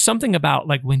there's something about,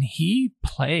 like, when he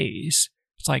plays,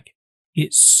 it's like,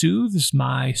 it soothes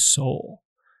my soul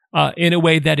in a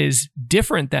way that is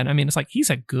different than, it's like, he's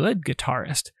a good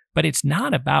guitarist, but it's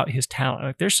not about his talent.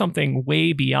 Like, there's something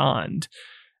way beyond,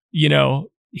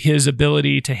 his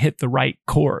ability to hit the right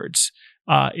chords.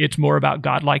 It's more about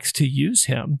God likes to use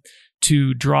him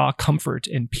to draw comfort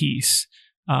and peace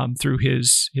through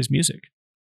his music.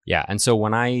 Yeah. And so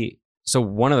one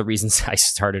of the reasons I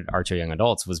started Arch Young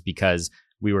Adults was because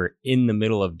we were in the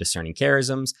middle of discerning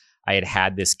charisms. I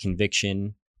had this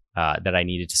conviction that I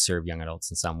needed to serve young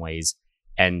adults in some ways.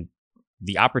 And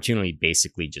the opportunity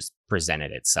basically just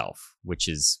presented itself, which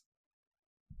is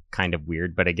kind of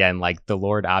weird. But again, like, the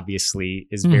Lord obviously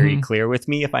is very clear with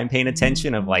me if I'm paying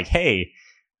attention, of like, hey,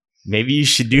 maybe you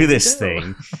should do this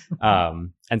thing.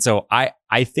 And so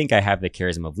I think I have the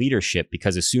charism of leadership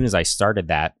because as soon as I started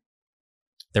that,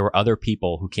 there were other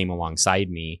people who came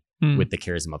alongside me with the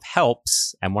charism of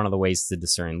helps. And one of the ways to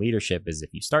discern leadership is,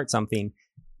 if you start something,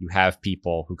 you have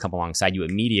people who come alongside you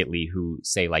immediately who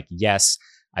say, like, yes,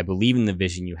 I believe in the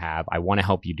vision you have. I want to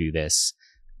help you do this.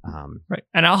 Right.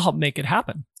 And I'll help make it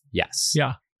happen. Yes.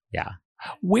 Yeah. Yeah.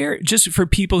 Where, just for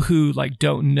people who like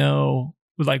don't know,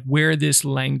 like, where this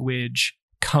language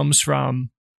comes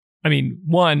from,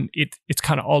 one, it's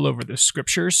kind of all over the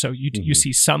scriptures. So you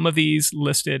see some of these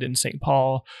listed in St.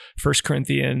 Paul, 1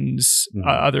 Corinthians,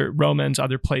 other Romans,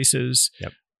 other plays.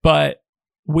 Yep. But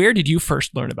where did you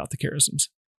first learn about the charisms?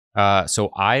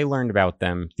 So I learned about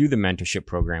them through the mentorship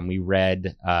program. We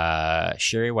read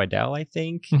Sherry Weidel, I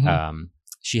think.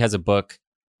 She has a book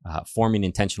forming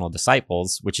intentional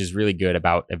disciples, which is really good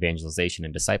about evangelization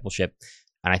and discipleship.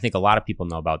 And I think a lot of people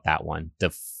know about that one.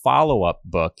 The follow-up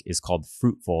book is called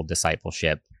Fruitful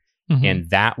Discipleship. Mm-hmm. And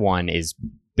that one is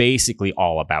basically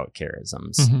all about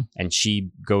charisms. Mm-hmm. And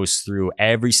she goes through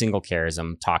every single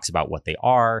charism, talks about what they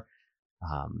are,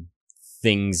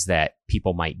 things that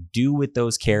people might do with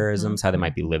those charisms, how they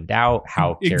might be lived out,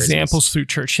 how examples through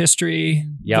church history,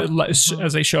 Yep.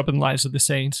 as they show up in the lives of the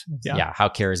saints. Yeah, how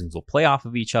charisms will play off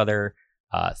of each other,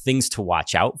 things to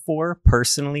watch out for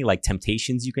personally, like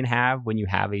temptations you can have when you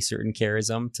have a certain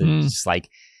charism to just like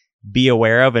be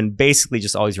aware of, and basically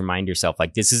just always remind yourself,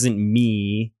 like, this isn't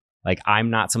me. Like, I'm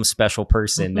not some special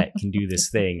person that can do this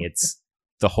thing. It's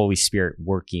the Holy Spirit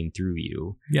working through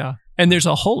you. Yeah. And there's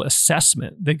a whole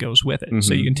assessment that goes with it. Mm-hmm.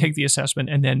 So you can take the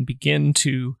assessment and then begin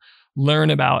to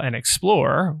learn about and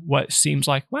explore what seems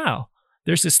like, wow,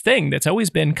 there's this thing that's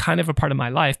always been kind of a part of my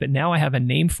life, but now I have a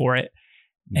name for it.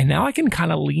 And now I can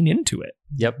kind of lean into it.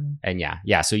 Yep. And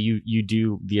yeah. So you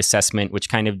do the assessment, which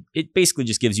kind of, it basically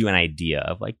just gives you an idea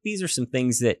of like, these are some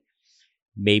things that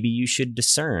maybe you should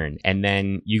discern. And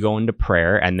then you go into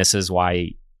prayer. And this is why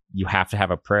you have to have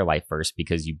a prayer life first,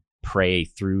 because you pray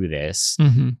through this.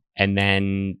 Mm-hmm. And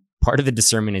then part of the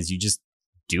discernment is you just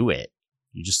do it.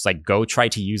 You just like go try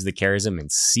to use the charism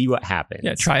and see what happens.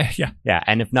 Yeah, try it. Yeah. Yeah.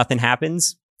 And if nothing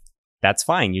happens, that's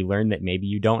fine. You learn that maybe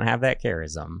you don't have that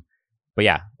charism. But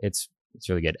yeah, it's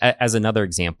really good. As another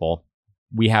example,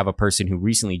 we have a person who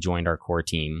recently joined our core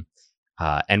team.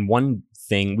 And one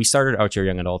thing, we started Out Your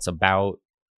Young Adults about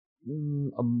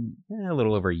a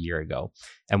little over a year ago.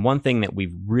 And one thing that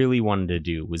we really wanted to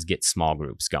do was get small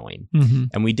groups going. Mm-hmm.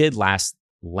 And we did last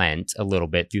Lent a little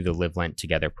bit through the Live Lent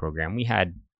Together program. We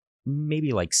had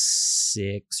maybe like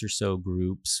 6 or so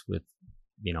groups with,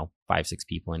 5-6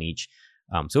 people in each.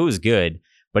 So it was good,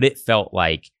 but it felt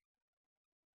like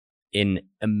an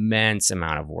immense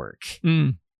amount of work.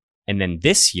 And then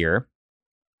this year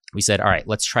we said, all right,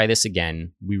 let's try this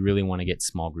again. We really want to get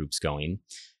small groups going.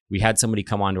 We had somebody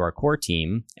come onto our core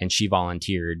team and she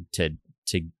volunteered to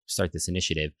start this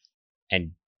initiative,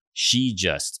 and she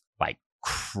just like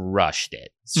crushed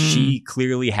it. She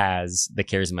clearly has the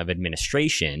charism of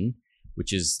administration,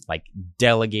 which is like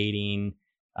delegating.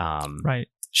 Right.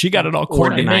 She got it all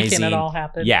coordinated. Making it all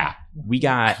happen. Yeah.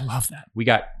 I love that. We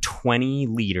got 20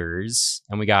 leaders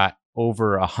and we got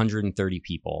over 130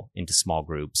 people into small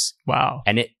groups. Wow.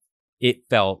 And it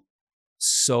felt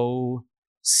so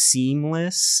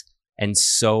seamless and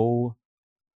so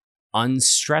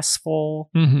unstressful.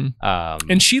 Mm-hmm.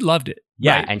 And she loved it.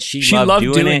 Yeah, right? and she loved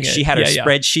doing it. She had her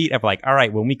spreadsheet of like, all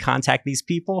right, when we contact these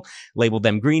people, label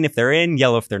them green if they're in,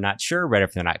 yellow if they're not sure, red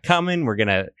if they're not coming. We're going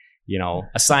to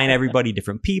assign everybody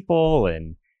different people.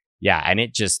 And yeah, and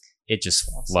it just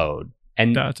flowed.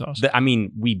 And that's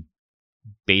awesome. We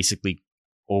basically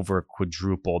over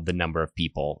quadrupled the number of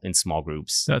people in small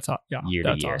groups year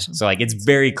to year. Awesome. So like, it's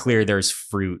very clear there's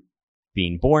fruit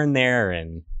being born there.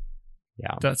 And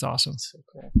yeah, that's awesome. That's so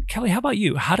cool. Kelly, how about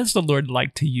you? How does the Lord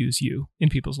like to use you in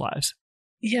people's lives?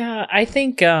 Yeah, I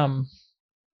think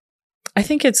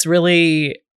it's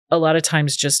really a lot of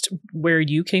times just where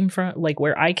you came from, like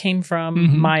where I came from.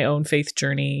 Mm-hmm. My own faith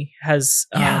journey has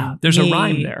there's a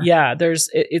rhyme there. Yeah,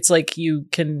 it's like you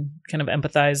can kind of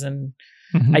empathize and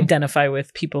identify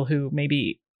with people who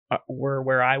maybe were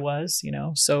where I was,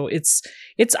 So it's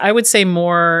I would say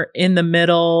more in the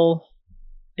middle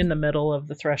of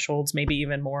the thresholds, maybe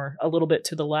even more a little bit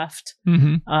to the left.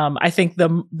 Mm-hmm. I think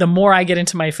the more I get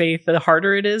into my faith, the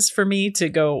harder it is for me to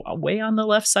go way on the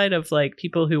left side of like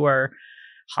people who are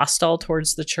hostile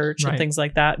towards the church and things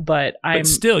like that. But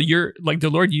still, you're like, the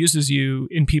Lord uses you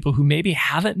in people who maybe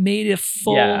haven't made a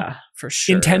full for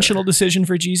sure intentional decision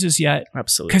for Jesus yet.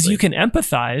 Absolutely. Because you can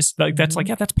empathize. Like that's like,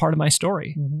 that's part of my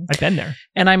story. I've been there.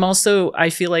 And I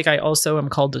feel like I also am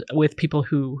called with people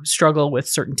who struggle with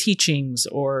certain teachings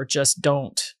or just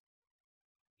don't,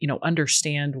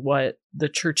 understand what the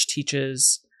church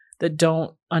teaches, that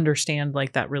don't understand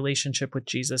like that relationship with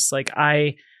Jesus. Like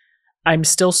I'm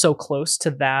still so close to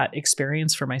that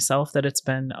experience for myself that it's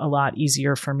been a lot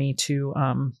easier for me to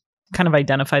kind of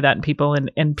identify that in people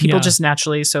and people just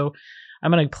naturally. So I'm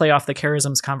going to play off the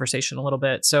charisms conversation a little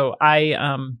bit. So I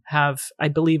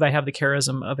believe I have the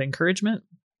charism of encouragement,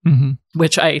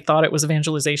 which I thought it was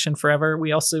evangelization forever.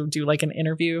 We also do like an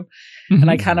interview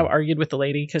and I kind of argued with the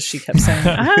lady because she kept saying,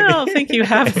 I don't think you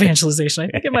have evangelization. I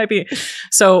think it might be.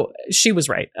 So she was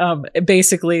right.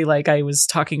 Basically, like I was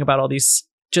talking about all these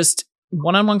just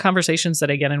one-on-one conversations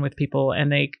that I get in with people, and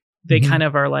they kind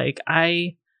of are like,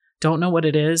 I don't know what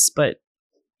it is, but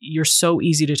you're so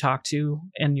easy to talk to,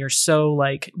 and you're so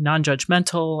like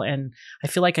non-judgmental, and I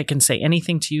feel like I can say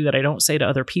anything to you that I don't say to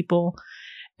other people.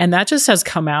 And that just has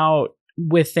come out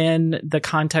within the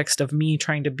context of me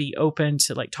trying to be open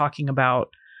to like talking about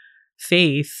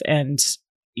faith. And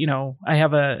I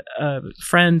have a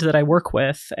friend that I work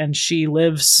with, and she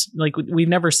lives, like, we've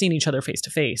never seen each other face to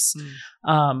face.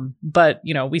 But,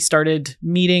 we started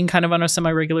meeting kind of on a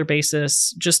semi-regular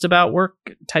basis, just about work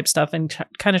type stuff, and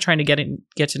kind of trying to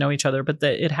get to know each other. But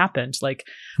it happened. Like,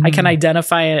 I can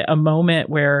identify a moment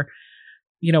where,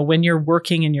 when you're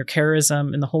working in your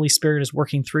charism and the Holy Spirit is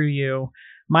working through you,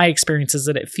 my experience is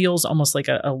that it feels almost like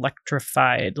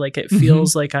electrified. Like, it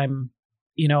feels like I'm,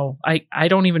 I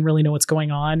don't even really know what's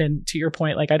going on. And to your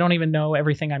point, like, I don't even know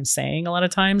everything I'm saying a lot of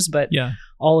times, but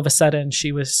all of a sudden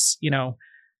she was,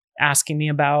 asking me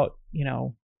about,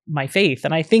 my faith.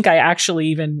 And I think I actually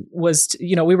even was,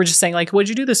 we were just saying like, what'd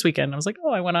you do this weekend? I was like,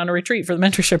 oh, I went on a retreat for the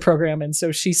mentorship program. And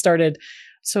so she started,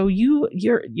 so you're,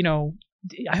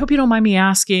 I hope you don't mind me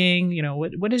asking,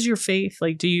 what is your faith?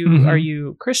 Like, are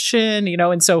you Christian?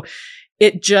 And so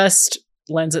it just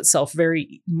lends itself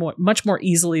much more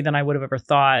easily than I would have ever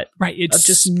thought. Right. It's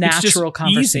just natural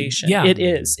conversation. Easy. Yeah. It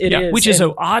is. It is. Which is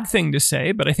an odd thing to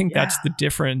say, but I think that's the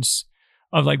difference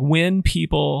of like when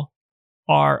people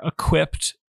are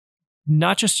equipped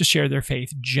not just to share their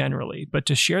faith generally, but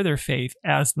to share their faith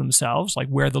as themselves, like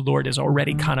where the Lord has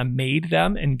already kind of made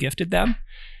them and gifted them.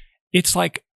 It's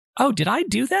like, oh, did I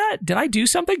do that? Did I do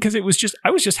something? Because I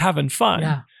was just having fun.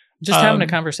 Yeah. Just having a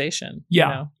conversation.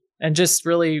 Yeah. And just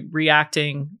really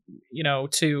reacting,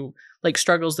 to like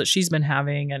struggles that she's been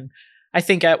having. And I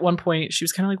think at one point she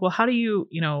was kind of like, well, how do you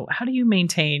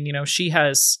maintain, she's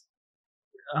a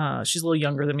little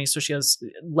younger than me. So she has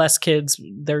less kids.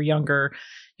 They're younger.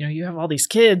 You have all these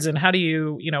kids, and how do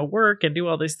you, work and do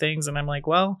all these things? And I'm like,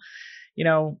 well,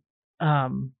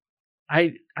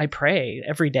 I pray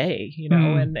every day,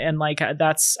 and like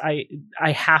that's,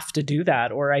 I have to do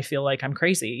that, or I feel like I'm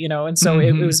crazy, and so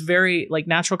it was very like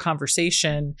natural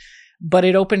conversation, but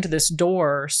it opened this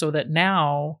door so that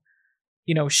now,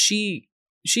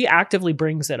 she actively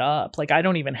brings it up. Like, I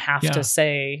don't even have to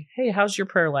say, hey, how's your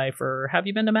prayer life? Or have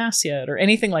you been to mass yet? Or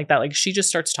anything like that. Like, she just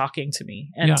starts talking to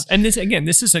me. And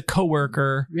this is a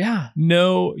coworker. Yeah.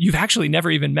 No, you've actually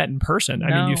never even met in person.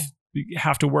 I mean, you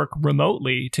have to work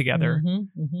remotely together.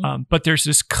 But there's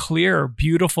this clear,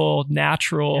 beautiful,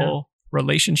 natural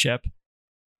relationship.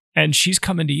 And she's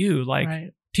coming to you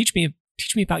like, teach me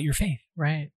about your faith.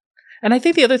 Right. And I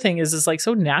think the other thing is like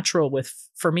so natural with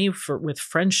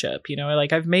friendship,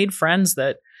 like I've made friends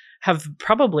that have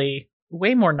probably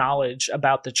way more knowledge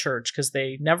about the church because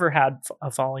they never had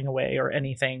a falling away or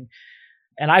anything.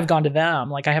 And I've gone to them.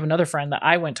 Like, I have another friend that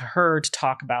I went to her to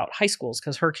talk about high schools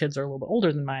because her kids are a little bit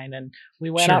older than mine. And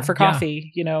we went out for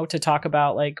coffee, to talk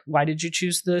about like, why did you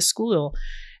choose the school?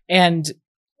 And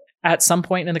at some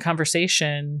point in the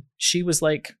conversation, she was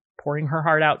like pouring her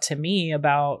heart out to me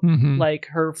about like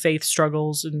her faith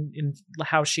struggles and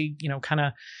how she, kind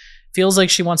of feels like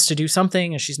she wants to do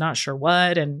something and she's not sure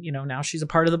what. And, now she's a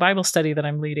part of the Bible study that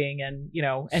I'm leading. And,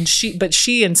 and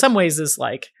she in some ways is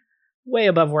like way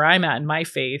above where I'm at in my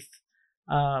faith.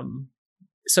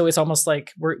 So it's almost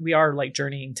like we are like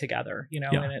journeying together,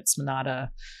 and it's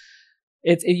not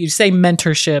you say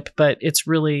mentorship, but it's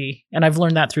really, and I've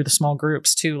learned that through the small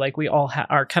groups too. Like, we all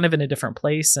are kind of in a different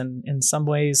place. And in some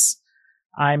ways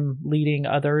I'm leading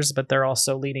others, but they're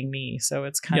also leading me. So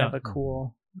it's kind of a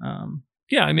cool,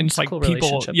 I mean, it's like cool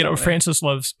people, Pope Francis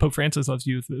loves to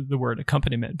use the word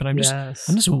accompaniment, but I'm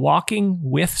just walking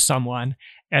with someone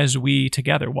as we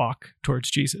together walk towards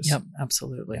Jesus. Yep,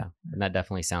 absolutely. Yeah. And that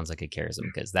definitely sounds like a charism,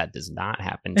 because that does not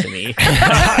happen to me.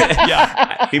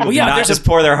 People do not just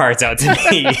pour their hearts out to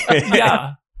me.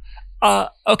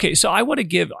 Okay, so I want to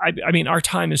give, I mean, our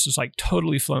time is just like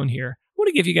totally flown here. I want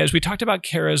to give you guys, we talked about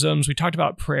charisms, we talked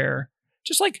about prayer,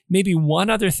 just like maybe one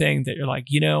other thing that you're like,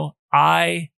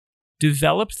 I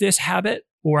developed this habit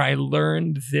or I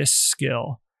learned this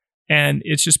skill, and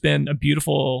it's just been a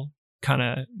beautiful kind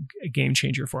of a game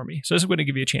changer for me. So this is going to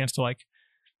give you a chance to like,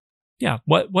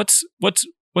 what's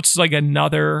like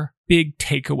another big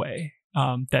takeaway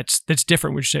that's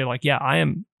different, which say like,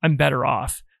 I'm better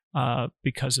off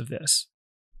because of this.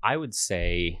 I would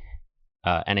say,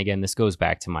 and again, this goes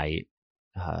back to my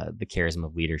the charism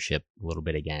of leadership a little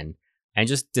bit again, and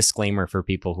just disclaimer for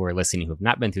people who are listening who have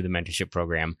not been through the mentorship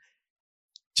program.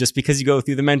 Just because you go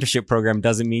through the mentorship program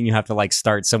doesn't mean you have to like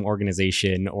start some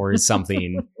organization or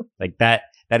something like that.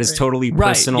 That is totally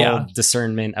personal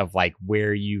discernment of like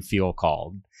where you feel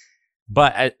called.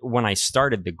 But when I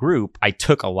started the group, I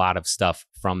took a lot of stuff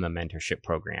from the mentorship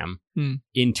program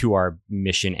into our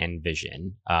mission and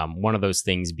vision. One of those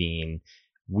things being,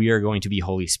 we are going to be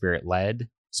Holy Spirit led.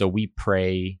 So we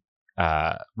pray,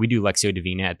 we do Lectio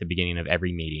Divina at the beginning of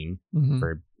every meeting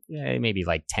for maybe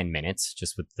like 10 minutes,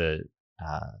 just with the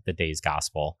day's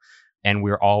gospel. And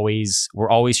we're always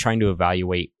trying to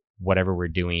evaluate whatever we're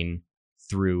doing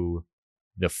through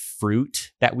the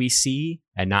fruit that we see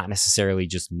and not necessarily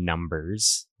just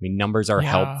numbers. I mean, numbers are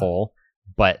helpful,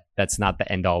 but that's not the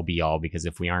end all be all, because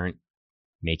if we aren't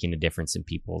making a difference in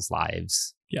people's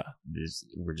lives,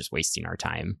 we're just wasting our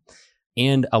time.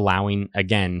 And allowing,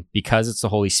 again, because it's the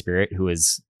Holy Spirit who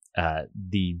is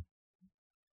the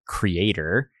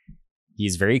creator,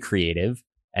 he's very creative.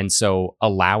 And so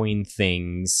allowing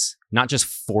things, not just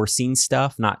forcing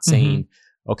stuff, not saying,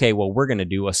 okay, well, we're going to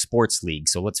do a sports league,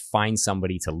 so let's find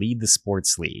somebody to lead the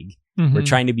sports league. We're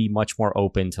trying to be much more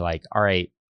open to like, all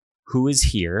right, who is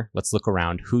here? Let's look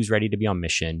around. Who's ready to be on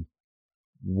mission?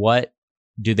 What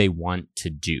do they want to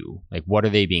do? Like, what are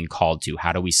they being called to?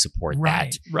 How do we support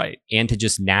that? Right. And to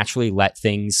just naturally let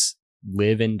things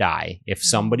live and die. If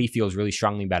somebody feels really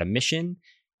strongly about a mission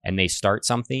and they start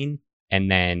something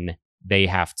and then they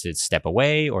have to step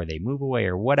away or they move away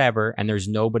or whatever, and there's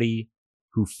nobody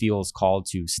who feels called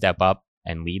to step up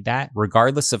and lead that,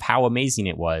 regardless of how amazing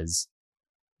it was,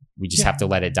 we just have to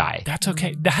let it die. That's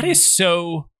okay. That is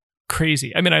so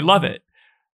crazy. I mean, I love it,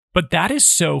 but that is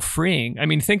so freeing. I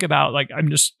mean, think about, like, I'm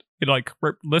just like,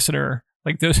 listener,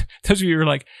 like those of you who are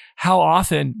like, how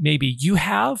often maybe you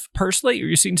have personally, or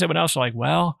you're seeing someone else, like,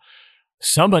 well,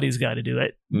 somebody's got to do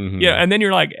it. Yeah. And then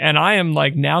you're like, and I am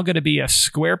like now going to be a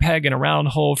square peg in a round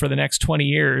hole for the next 20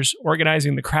 years,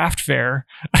 organizing the craft fair.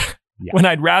 When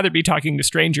I'd rather be talking to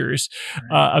strangers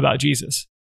about Jesus.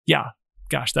 Yeah.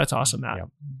 Gosh, that's awesome, Matt.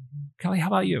 Kelly, how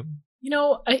about you? You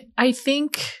know, I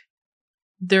think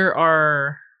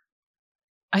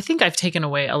I've taken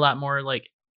away a lot more like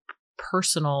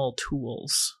personal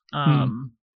tools.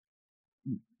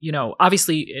 You know,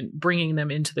 obviously bringing them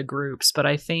into the groups, but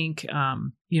I think,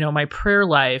 you know, my prayer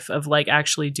life of like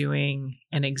actually doing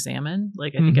an examine,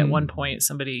 like I think at one point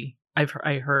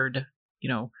I heard, you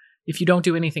know, if you don't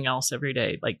do anything else every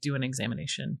day, like do an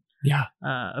examination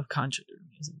of conscience.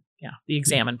 The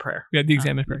examine prayer. Yeah, the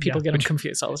examine prayer. People get them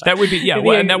confused all the time. That would be,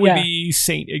 and that would be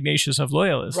St. Ignatius of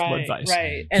Loyola's advice.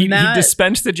 Right. And he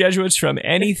dispensed the Jesuits from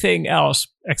anything else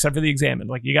except for the examine.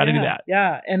 Like, you got to do that.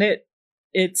 Yeah, and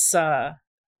it's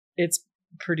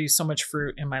produced so much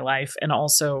fruit in my life. And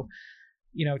also,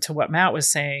 you know, to what Matt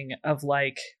was saying of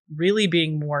like really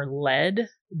being more led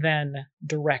than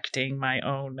directing my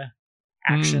own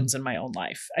actions in my own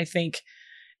life. I think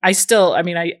I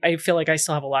feel like I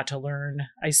still have a lot to learn.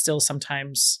 I still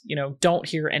sometimes, you know, don't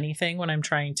hear anything when I'm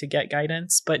trying to get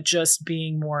guidance, but just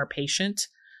being more patient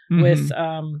with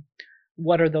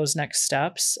what are those next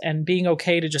steps, and being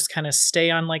okay to just kind of stay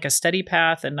on like a steady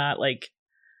path and not like,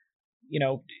 you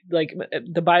know, like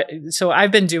so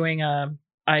I've been doing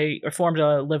I formed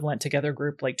a Live Lent Together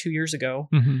group like 2 years ago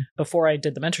before I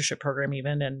did the mentorship program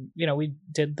even. And, you know, we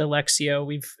did the Lectio,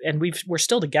 we're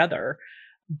still together,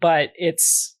 but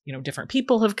it's, you know, different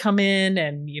people have come in,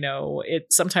 and, you know,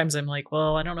 sometimes I'm like,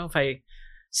 well, I don't know if I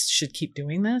should keep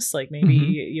doing this. Like maybe,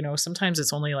 you know, sometimes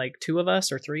it's only like 2 of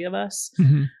us or 3 of us,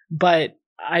 but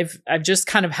I've just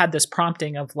kind of had this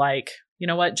prompting of like, you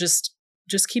know what, just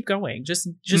keep going, just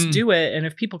do it. And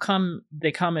if people come,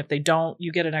 they come. If they don't,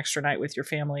 you get an extra night with your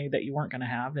family that you weren't going to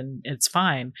have, and it's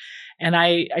fine. And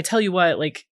I tell you what,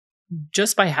 like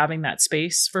just by having that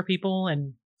space for people,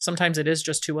 and sometimes it is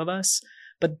just 2 of us,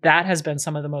 but that has been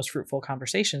some of the most fruitful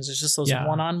conversations. It's just those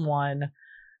one-on-one,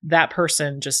 that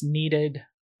person just needed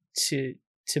to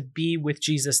be with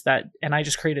Jesus, and I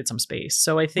just created some space.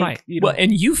 So I think, you know, well,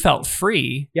 and you felt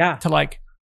free to like,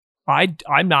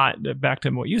 I'm not, back to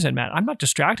what you said, Matt, I'm not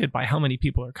distracted by how many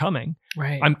people are coming.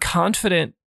 Right. I'm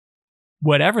confident,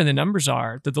 whatever the numbers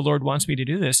are, that the Lord wants me to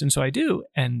do this. And so I do.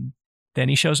 And then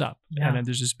he shows up and then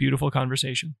there's this beautiful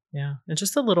conversation. Yeah. And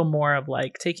just a little more of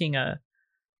like taking a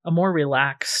more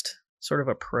relaxed sort of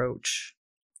approach.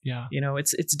 Yeah. You know,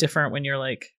 it's different when you're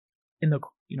like in the,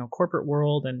 you know, corporate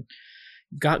world, and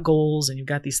you've got goals and you've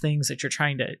got these things that you're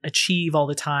trying to achieve all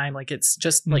the time. Like it's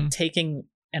just like taking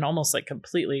and almost like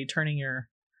completely turning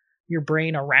your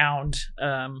brain around,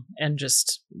 and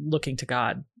just looking to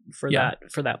God for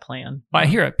that plan. I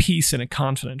hear a peace and a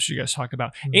confidence you guys talk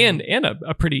about, and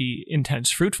a pretty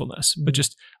intense fruitfulness, but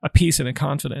just a peace and a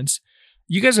confidence.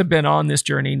 You guys have been on this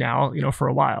journey now, you know, for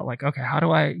a while. Like, okay, how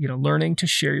do I, you know, learning to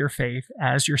share your faith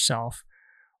as yourself.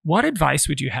 What advice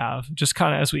would you have, just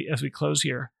kind of as we close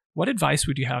here, what advice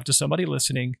would you have to somebody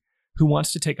listening who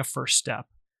wants to take a first step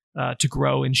to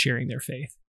grow in sharing their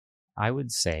faith? I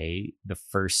would say the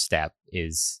first step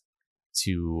is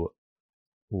to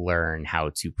learn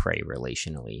how to pray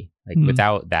relationally. Like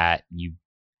without that,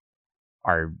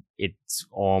 it's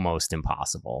almost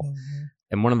impossible. Mm-hmm.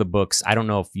 And one of the books, I don't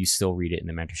know if you still read it in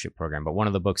the mentorship program, but one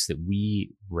of the books that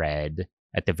we read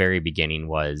at the very beginning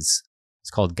it's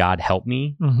called God Help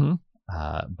Me,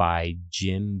 by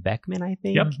Jim Beckman, I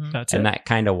think. Yep, that's and it. that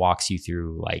kind of walks you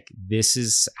through like, this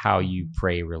is how you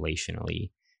pray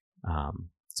relationally.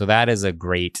 So that is a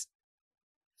great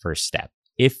first step.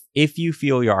 If you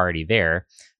feel you're already there,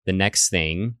 the next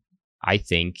thing, I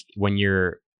think,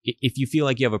 if you feel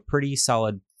like you have a pretty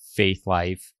solid faith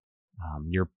life,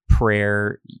 your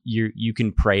prayer, you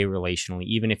can pray relationally,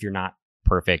 even if you're not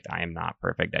perfect. I am not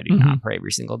perfect. I do not pray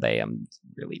every single day. I'm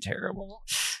really terrible.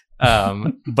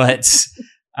 But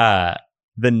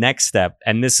the next step,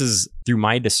 and this is through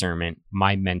my discernment,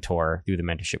 my mentor through the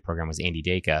mentorship program was Andy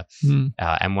Dacre.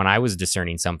 And when I was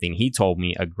discerning something, he told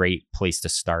me a great place to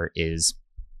start is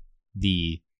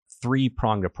the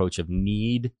 3-pronged approach of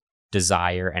need,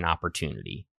 desire, and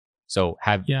opportunity. So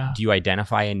do you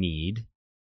identify a need?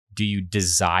 Do you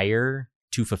desire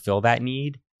to fulfill that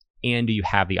need? And do you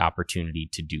have the opportunity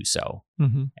to do so?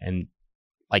 And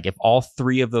like, if all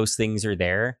 3 of those things are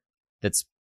there, that's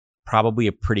probably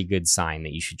a pretty good sign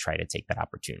that you should try to take that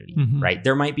opportunity, right?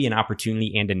 There might be an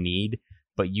opportunity and a need,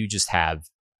 but you just have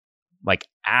like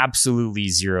absolutely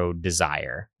zero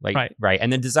desire, like, right?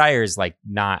 And the desire is like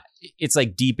it's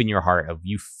like deep in your heart of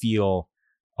you feel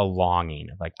a longing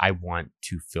of like, I want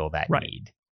to fill that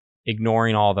need,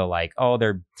 ignoring all the like, all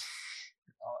the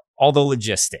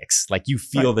logistics, like you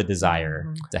feel the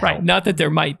desire to help. Right. Not that there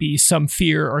might be some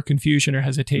fear or confusion or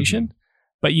hesitation,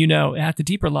 but at the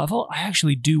deeper level, I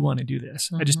actually do want to do this.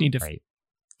 I just need to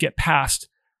get past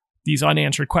these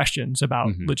unanswered questions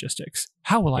about logistics.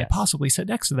 How will I possibly sit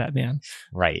next to that man?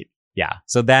 Right. Yeah.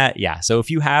 So so if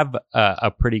you have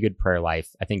a pretty good prayer life,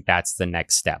 I think that's the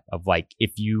next step of like,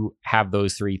 if you have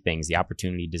those 3 things, the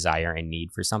opportunity, desire, and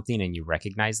need for something, and you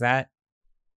recognize that,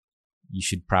 you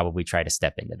should probably try to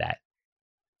step into that.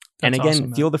 And again,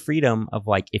 awesome, feel the freedom of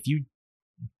like,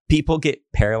 people get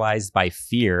paralyzed by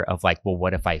fear of like, well,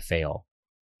 what if I fail?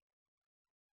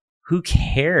 Who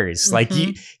cares? Like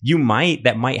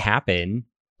that might happen,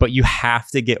 but you have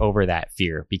to get over that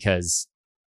fear because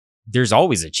there's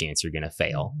always a chance you're going to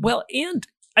fail. Well, and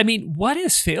I mean, what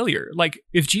is failure? Like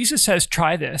if Jesus says,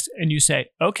 try this, and you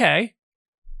say, okay,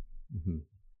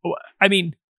 I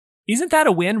mean, isn't that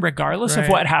a win regardless of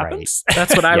what happens? Right.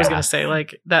 That's what I was going to say.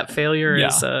 Like that failure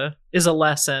is a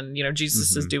lesson.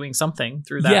 Jesus is doing something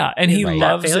through that. Yeah, and he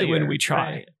loves it when we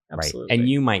try. Right. Absolutely. And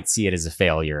you might see it as a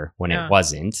failure when it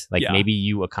wasn't. Like maybe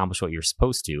you accomplished what you're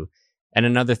supposed to. And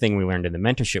another thing we learned in the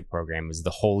mentorship program is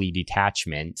the holy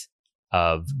detachment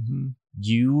of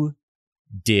you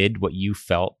did what you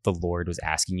felt the Lord was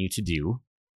asking you to do.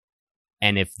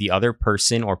 And if the other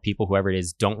person or people, whoever it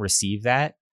is, don't receive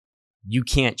that, you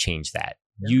can't change that.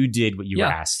 You did what you were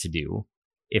asked to do.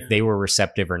 If they were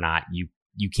receptive or not,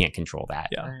 you can't control that.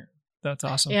 Yeah. Right. That's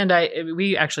awesome. And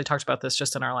we actually talked about this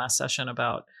just in our last session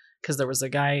because there was a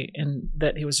guy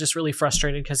that he was just really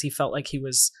frustrated because he felt like he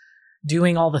was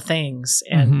doing all the things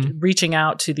and reaching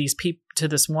out to these people, to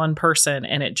this one person,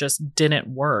 and it just didn't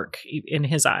work in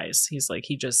his eyes. He's like,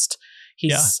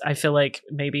 I feel like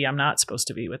maybe I'm not supposed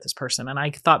to be with this person. And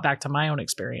I thought back to my own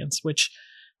experience, which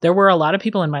there were a lot of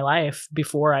people in my life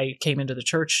before I came into the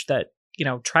church that,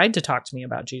 tried to talk to me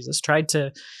about Jesus, tried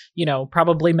to,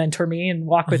 probably mentor me and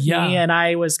walk with me. And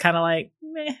I was kind of like,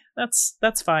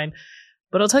 that's fine.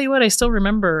 But I'll tell you what, I still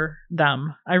remember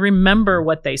them. I remember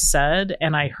what they said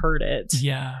and I heard it.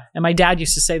 Yeah. And my dad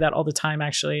used to say that all the time,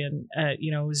 actually. And,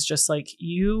 it was just like,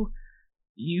 you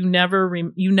never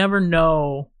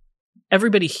know.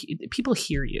 People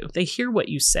hear you. They hear what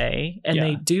you say and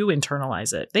they do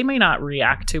internalize it. They may not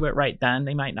react to it right then.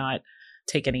 They might not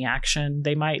take any action.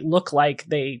 They might look like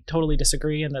they totally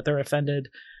disagree and that they're offended,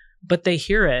 but they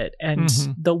hear it, and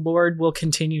the Lord will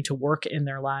continue to work in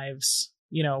their lives,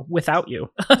 without you.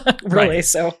 Really. Right.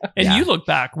 So, and you look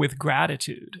back with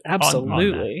gratitude.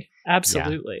 Absolutely.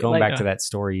 Absolutely. Going back to that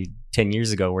story 10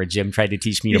 years ago where Jim tried to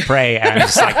teach me to pray, and I'm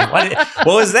just like,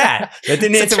 what was that? That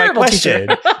didn't answer my question.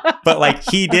 But like,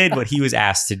 he did what he was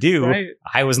asked to do. Right.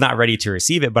 I was not ready to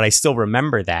receive it, but I still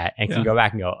remember that and can go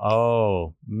back and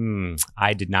go,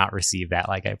 I did not receive that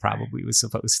like I probably was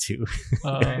supposed to.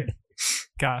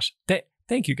 Gosh,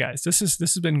 thank you guys. This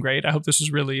has been great. I hope this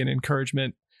is really an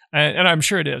encouragement. And I'm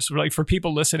sure it is. Like for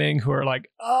people listening who are like,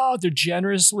 they're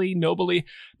generously, nobly,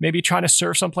 maybe trying to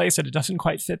serve someplace that it doesn't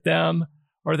quite fit them,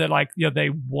 or they're like, they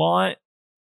want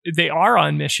they are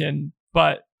on mission,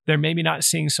 but they're maybe not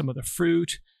seeing some of the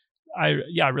fruit. I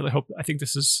really hope, I think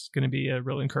this is going to be a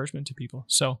real encouragement to people.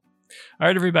 So, all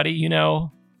right, everybody,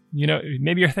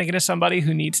 maybe you're thinking of somebody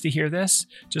who needs to hear this.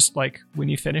 Just like when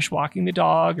you finish walking the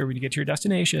dog or when you get to your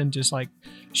destination, just like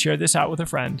share this out with a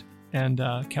friend. And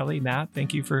Kelly, Matt,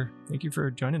 thank you for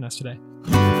joining us today.